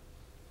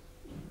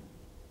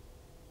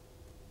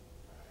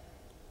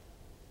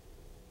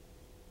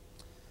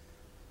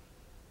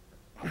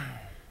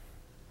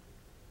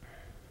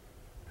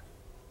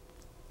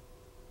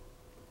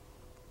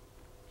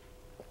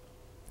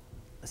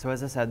 So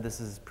as I said,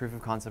 this is proof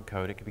of concept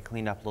code. It could be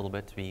cleaned up a little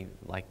bit to be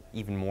like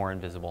even more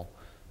invisible.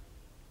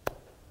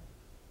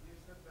 You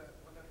said that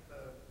one of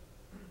the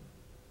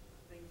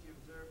things you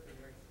observed when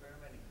you were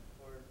experimenting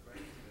before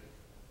writing this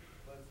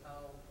was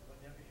how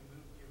whenever you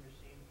moved your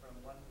machine from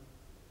one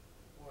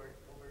port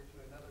over to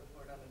another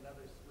port on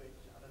another switch,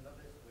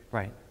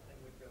 Right. thing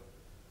would go.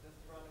 Does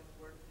Taranis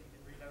work so you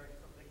can redirect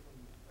something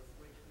from a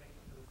switch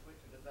connection to the switch,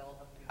 or does that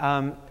all have to be the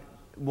same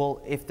switch?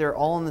 Well, if they're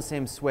all on the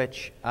same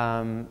switch,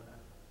 oh,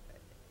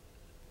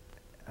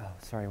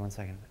 sorry, one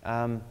second.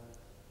 I'm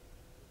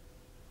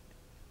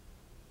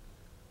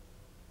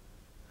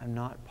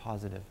not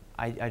positive.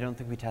 I don't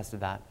think we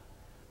tested that.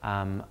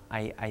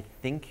 I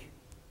think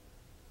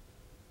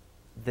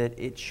that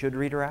it should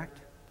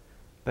redirect,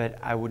 but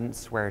I wouldn't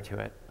swear to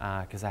it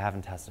because I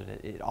haven't tested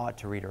it. It ought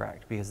to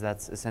redirect because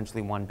that's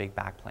essentially one big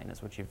backplane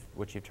is what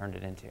you've turned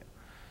it into.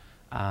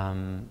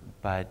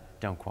 But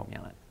don't quote me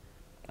on it.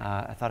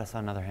 I thought I saw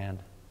another hand.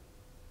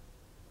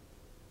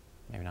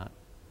 Maybe not.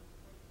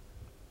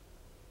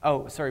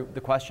 Oh, sorry,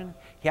 the question?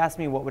 He asked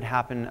me what would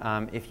happen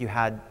if you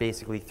had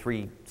basically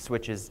 3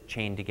 switches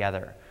chained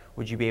together.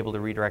 Would you be able to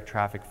redirect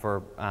traffic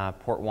for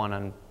port 1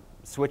 on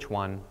switch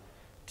 1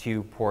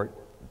 to port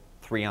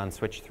 3 on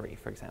switch 3,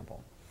 for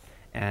example?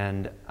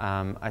 And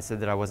I said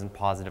that I wasn't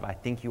positive. I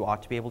think you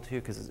ought to be able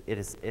to because it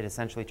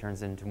essentially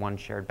turns into one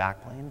shared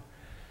backplane,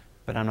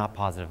 but I'm not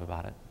positive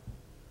about it.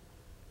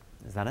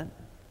 Is that it?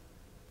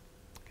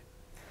 Okay.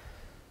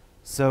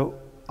 So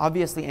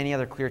obviously any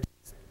other clear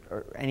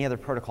or any other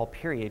protocol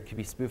period could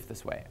be spoofed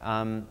this way.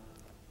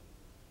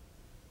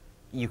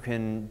 You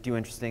can do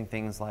interesting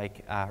things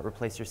like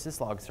replace your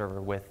syslog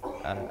server with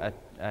a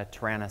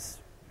Taranis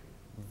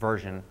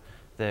version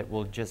that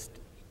will just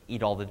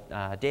eat all the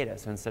data.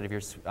 So instead of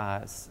your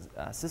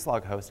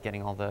syslog host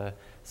getting all the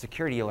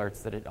security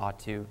alerts that it ought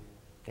to,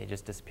 they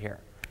just disappear.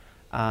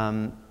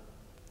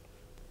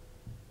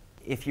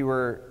 If you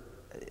were,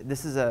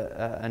 this is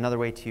another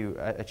way to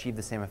achieve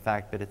the same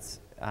effect, but it's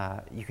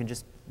you can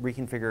just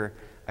reconfigure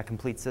a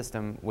complete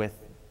system with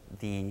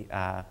the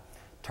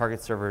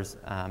target server's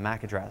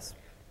MAC address,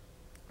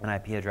 an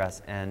IP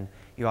address, and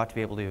you ought to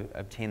be able to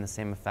obtain the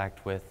same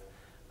effect with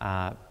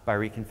by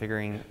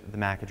reconfiguring the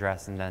MAC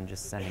address and then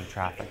just sending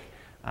traffic,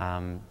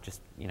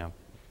 just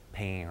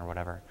pinging or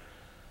whatever.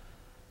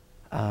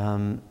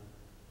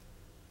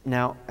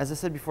 Now, as I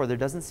said before, there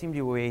doesn't seem to be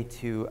a way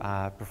to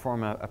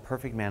perform a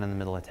perfect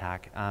man-in-the-middle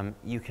attack.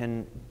 You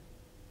can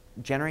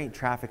generate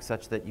traffic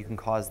such that you can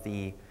cause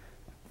the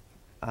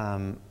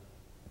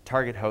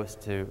target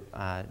host to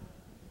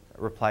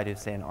reply to,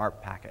 say, an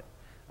ARP packet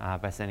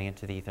by sending it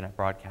to the Ethernet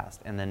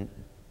broadcast, and then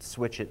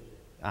switch it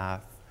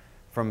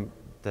from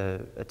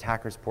the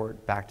attacker's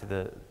port back to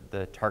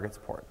the target's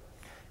port.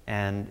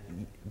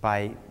 And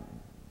by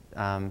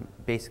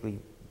basically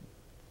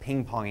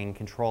ping-ponging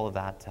control of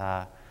that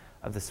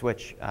of the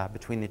switch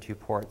between the two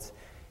ports,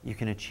 you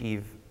can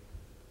achieve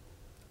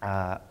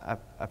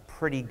a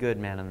pretty good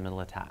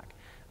man-in-the-middle attack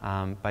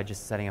by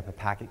just setting up a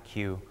packet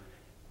queue.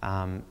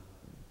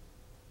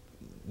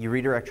 You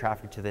redirect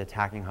traffic to the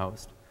attacking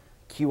host,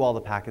 queue all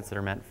the packets that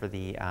are meant for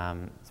the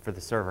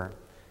server,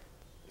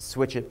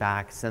 switch it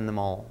back, send them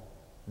all,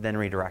 then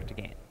redirect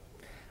again.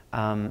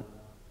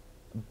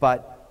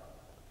 But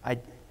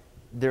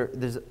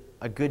there's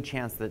a good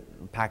chance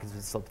that packets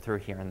would slip through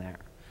here and there.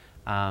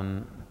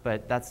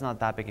 But that's not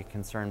that big a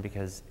concern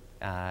because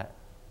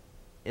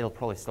it'll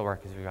probably still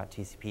work because we've got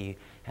TCP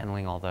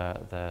handling all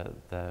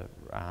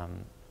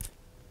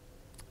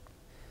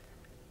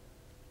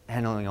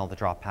handling all the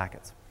drop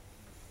packets.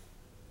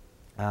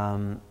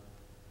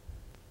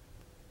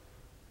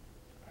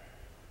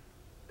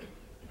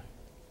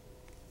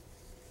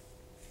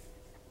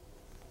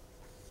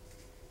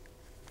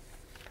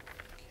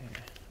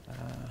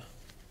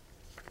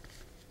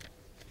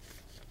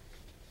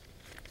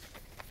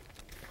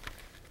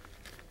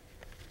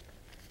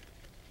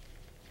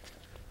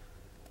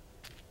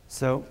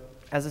 So,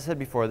 as I said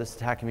before, this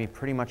attack can be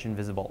pretty much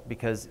invisible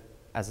because,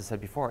 as I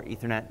said before,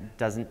 Ethernet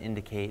doesn't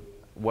indicate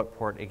what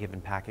port a given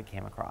packet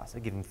came across, a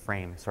given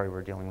frame. Sorry,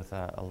 we're dealing with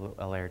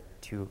a layer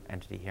 2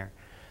 entity here.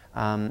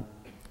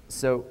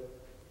 So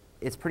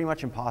it's pretty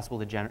much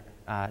impossible to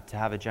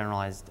have a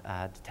generalized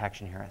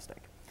detection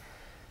heuristic.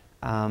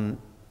 And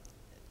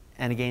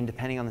again,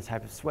 depending on the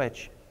type of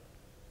switch,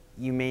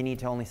 you may need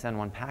to only send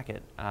one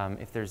packet.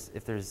 If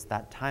there's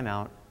that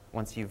timeout,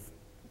 once you've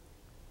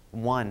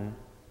won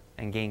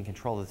and gained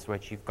control of the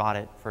switch, you've got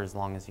it for as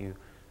long as you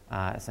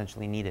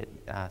essentially need it.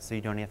 So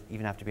you don't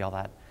even have to be all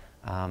that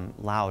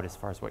loud as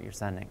far as what you're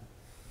sending.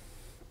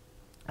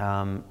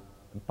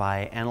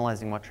 By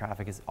analyzing what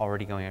traffic is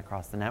already going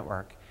across the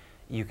network,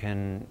 you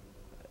can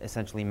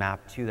essentially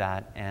map to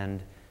that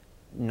and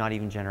not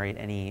even generate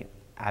any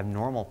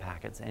abnormal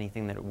packets,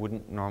 anything that it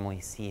wouldn't normally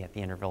see at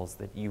the intervals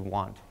that you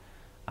want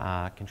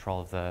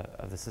control of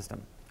the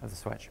system, of the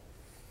switch.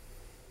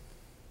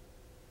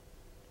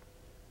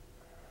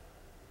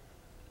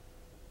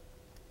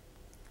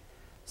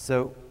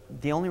 So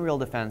the only real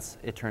defense,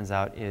 it turns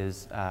out,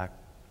 is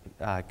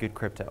good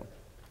crypto.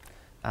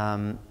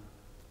 The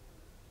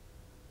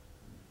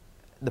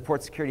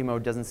port security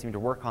mode doesn't seem to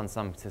work on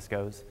some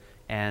Ciscos,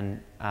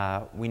 and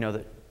we know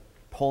that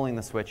pulling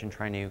the switch and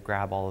trying to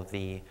grab all of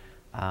the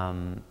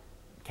CAM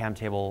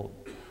table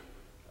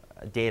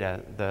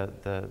data,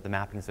 the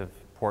mappings of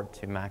port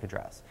to MAC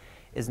address,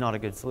 is not a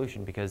good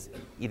solution because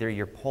either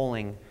you're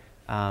polling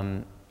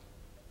and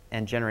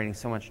generating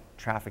so much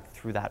traffic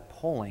through that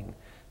polling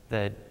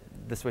that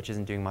the switch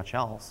isn't doing much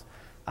else,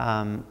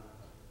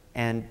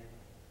 and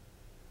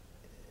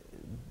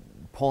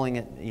polling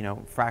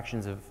at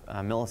fractions of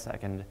a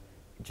millisecond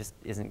just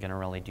isn't going to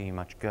really do you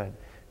much good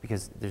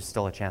because there's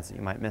still a chance that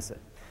you might miss it.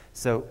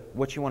 So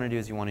what you want to do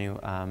is you want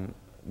to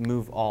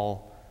move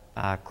all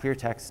clear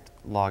text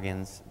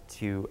logins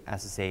to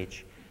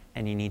SSH,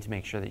 and you need to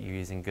make sure that you're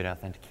using good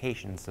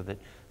authentication so that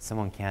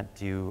someone can't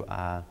do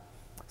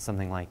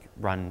something like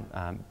run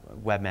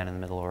web man in the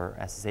middle or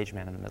SSH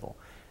man in the middle.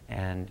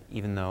 And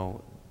even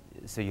though,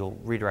 so you'll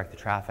redirect the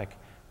traffic,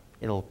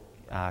 it'll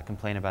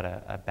complain about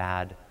a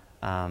bad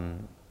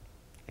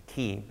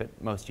key, but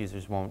most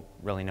users won't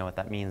really know what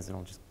that means, and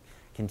it'll just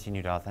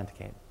continue to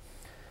authenticate.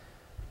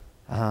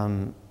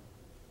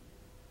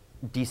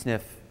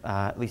 DSNF,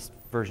 at least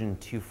version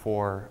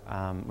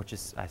 2.4, which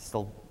is I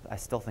still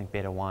think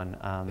beta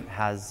 1,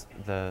 has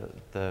the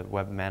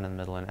web man in the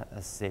middle and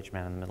SSH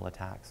man in the middle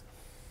attacks.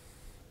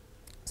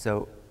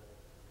 So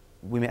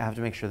we may have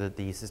to make sure that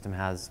the system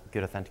has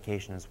good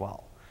authentication as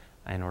well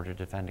in order to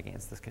defend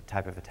against this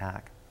type of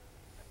attack.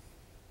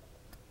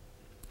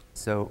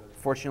 So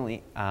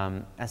fortunately,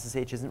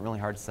 SSH isn't really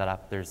hard to set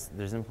up. There's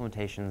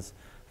implementations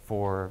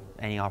for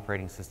any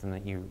operating system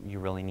that you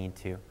really need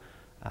to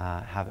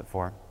have it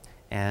for.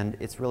 And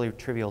it's really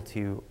trivial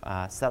to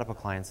set up a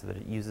client so that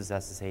it uses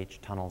SSH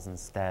tunnels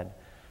instead.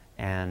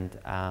 And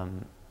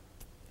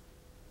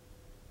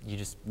you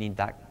just need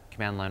that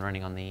command line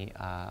running on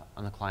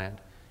the client.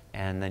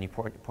 And then you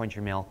point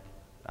your mail,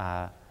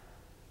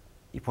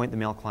 you point the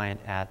mail client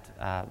at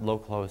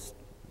localhost,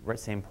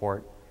 same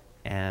port,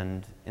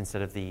 and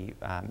instead of the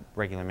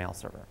regular mail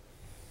server.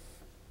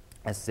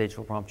 SSH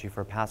will prompt you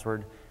for a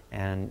password,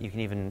 and you can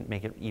even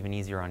make it even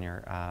easier on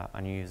your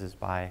users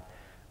by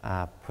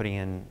putting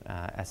in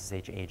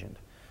SSH agent.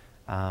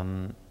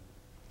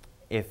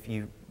 If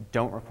you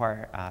don't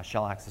require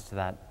shell access to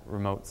that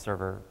remote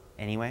server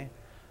anyway,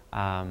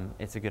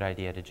 it's a good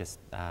idea to just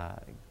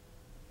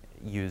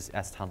use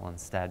S-tunnel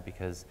instead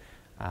because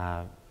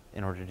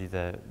in order to do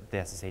the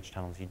SSH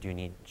tunnels, you do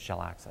need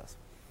shell access.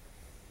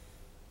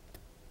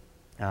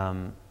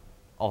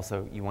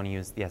 Also, you want to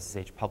use the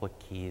SSH public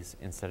keys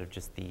instead of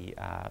just the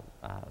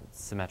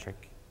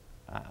symmetric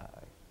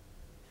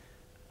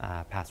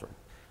password.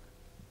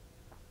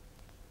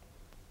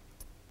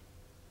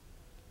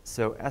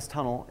 So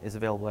stunnel is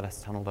available at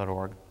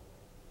stunnel.org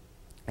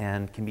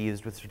and can be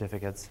used with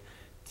certificates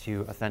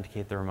to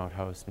authenticate the remote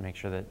host and make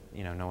sure that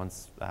no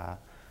one's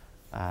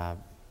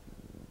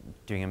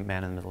doing a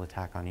man-in-the-middle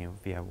attack on you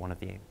via one of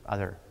the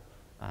other,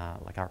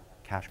 like our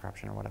cache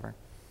corruption or whatever.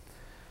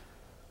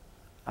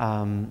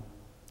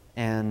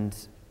 And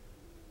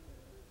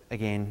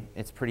again,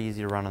 it's pretty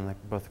easy to run on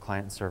both the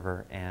client and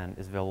server and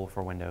is available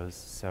for Windows,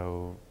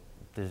 so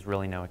there's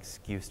really no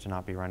excuse to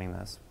not be running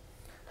this.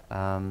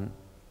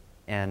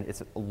 And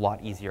it's a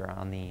lot easier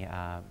on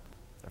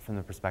from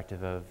the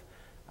perspective of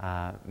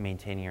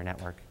maintaining your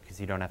network,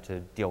 because you don't have to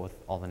deal with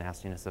all the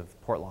nastiness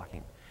of port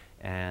locking.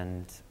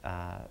 And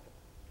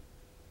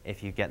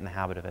if you get in the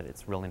habit of it,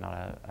 it's really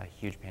not a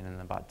huge pain in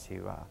the butt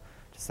to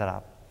set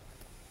up.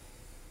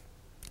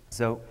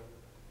 So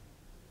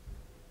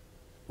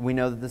we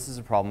know that this is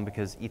a problem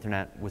because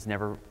Ethernet was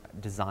never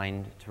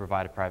designed to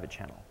provide a private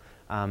channel.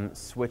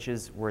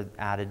 Switches were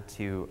added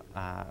to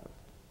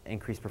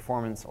increase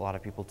performance. A lot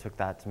of people took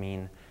that to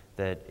mean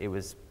that it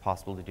was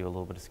possible to do a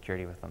little bit of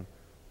security with them.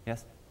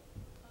 Yes?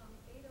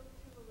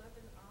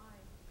 802.11i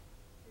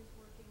is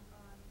working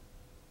on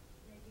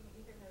making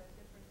Ethernet a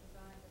different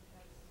design that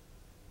has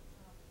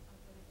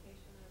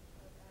authentication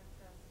of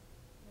access.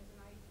 There's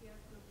an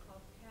IETF group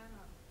called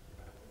CANA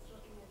that's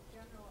looking at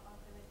general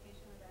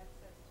authentication of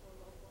access to a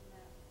local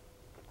net.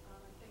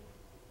 I think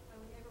I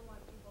would never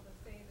want people to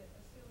say that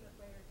assume that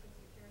layer 2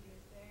 security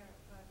is there,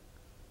 but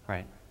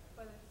Right.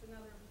 But it's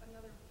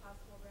another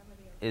possible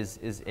remedy. Is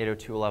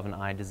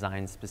 802.11i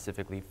designed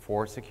specifically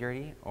for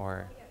security,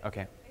 or? Oh, yeah.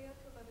 Okay.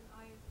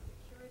 802.11i is a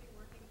security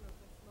working group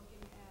that's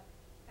looking at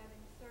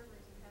having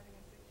servers and having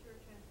a secure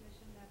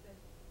transmission method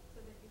so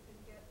that you can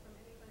get from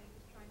anybody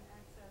who's trying to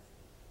access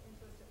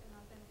into an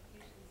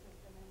authentication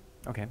system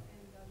and Okay.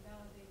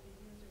 Validate the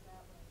user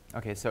that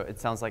way. Okay, so it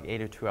sounds like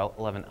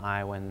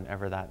 802.11i,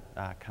 whenever that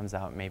comes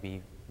out, may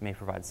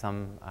provide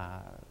some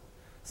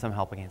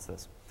help against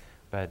this.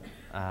 But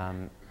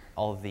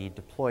all of the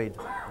deployed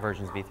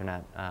versions of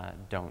Ethernet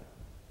don't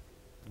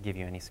give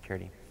you any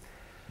security.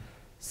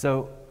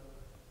 So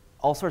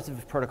all sorts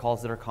of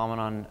protocols that are common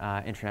on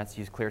intranets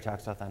use clear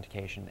text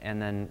authentication,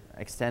 and then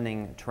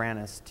extending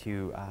Taranis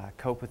to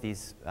cope with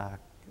these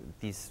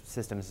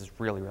systems is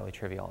really, really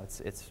trivial.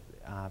 It's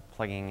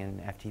plugging in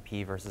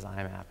FTP versus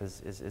IMAP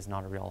is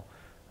not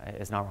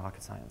not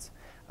rocket science.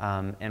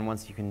 And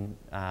once you can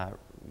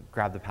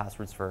grab the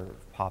passwords for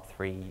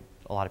POP3,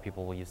 a lot of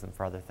people will use them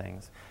for other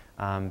things.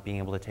 Being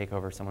able to take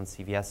over someone's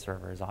CVS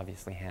server is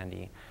obviously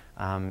handy.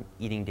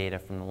 Eating data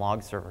from the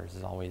log servers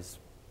is always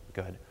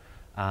good.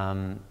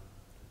 And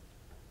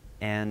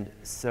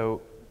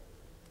so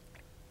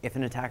if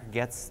an attacker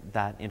gets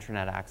that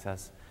intranet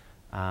access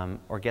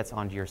or gets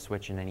onto your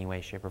switch in any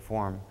way, shape, or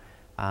form,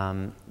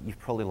 you've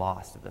probably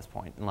lost at this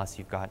point, unless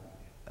you've got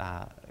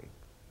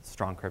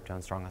strong crypto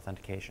and strong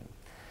authentication.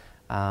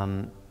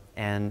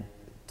 And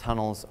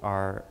tunnels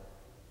are,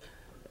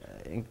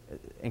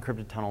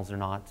 encrypted tunnels are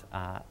not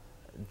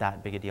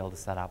that big a deal to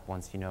set up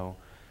once you know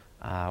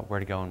where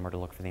to go and where to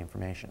look for the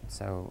information.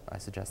 So I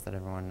suggest that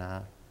everyone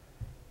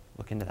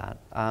look into that.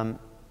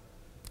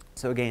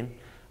 So again,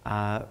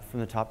 from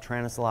the top,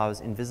 Taranis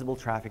allows invisible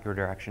traffic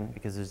redirection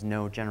because there's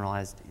no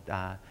generalized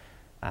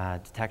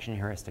detection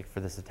heuristic for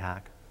this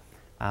attack.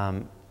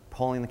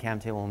 Polling the cam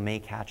table may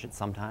catch it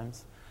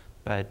sometimes,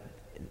 but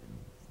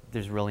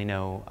there's really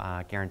no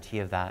guarantee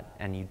of that,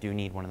 and you do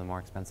need one of the more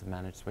expensive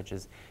managed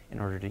switches in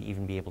order to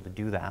even be able to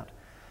do that.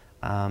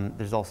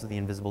 There's also the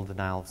invisible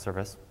denial of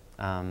service,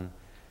 and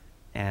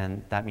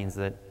that means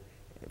that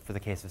for the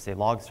case of, say,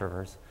 log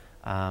servers,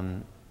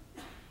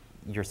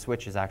 your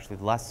switch is actually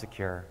less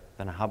secure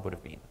than a hub would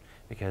have been,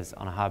 because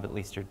on a hub, at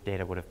least your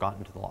data would have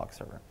gotten to the log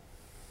server.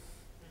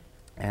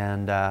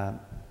 And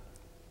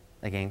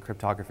again,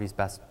 cryptography is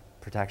best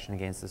protection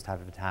against this type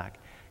of attack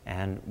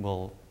and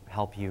will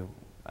help you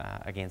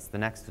against the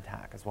next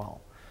attack as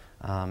well.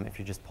 If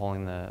you're just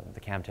polling the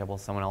cam table,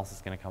 someone else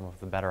is going to come up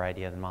with a better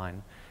idea than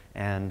mine.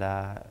 And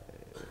the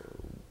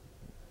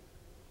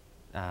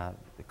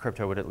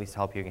crypto would at least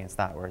help you against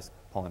that, whereas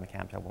polling the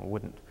cam table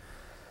wouldn't.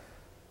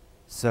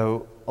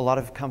 So a lot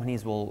of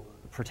companies will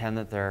pretend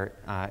that their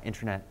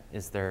intranet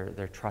is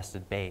their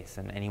trusted base,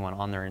 and anyone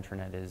on their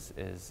intranet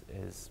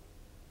is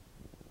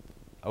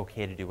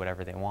okay to do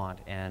whatever they want,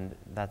 and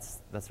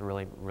that's a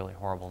really, really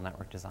horrible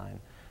network design.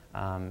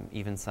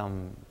 Even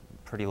some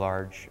pretty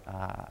large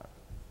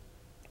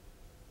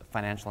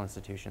financial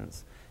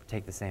institutions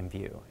take the same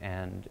view,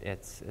 and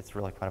it's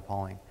really quite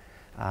appalling.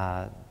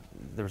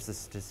 There was a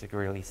statistic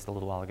released a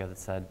little while ago that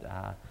said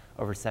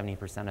over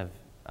 70%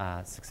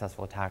 of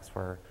successful attacks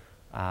were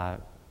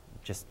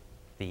just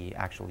the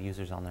actual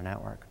users on their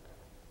network.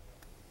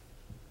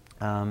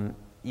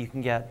 You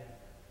can get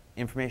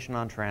information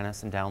on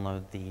Taranis and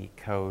download the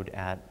code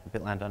at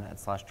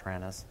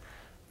bitland.net/Taranis.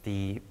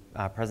 The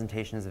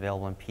presentation is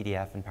available in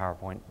PDF and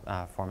PowerPoint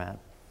format.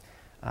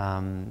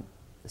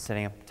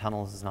 Setting up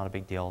tunnels is not a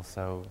big deal,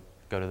 so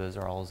go to those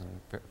URLs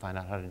and find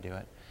out how to do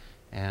it.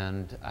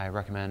 And I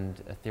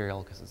recommend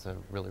Ethereal because it's a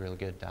really, really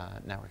good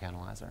network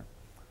analyzer.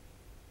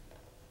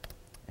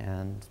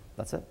 And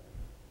that's it.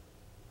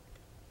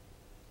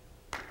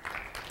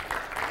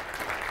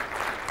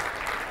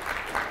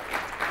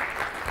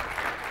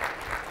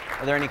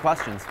 Are there any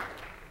questions?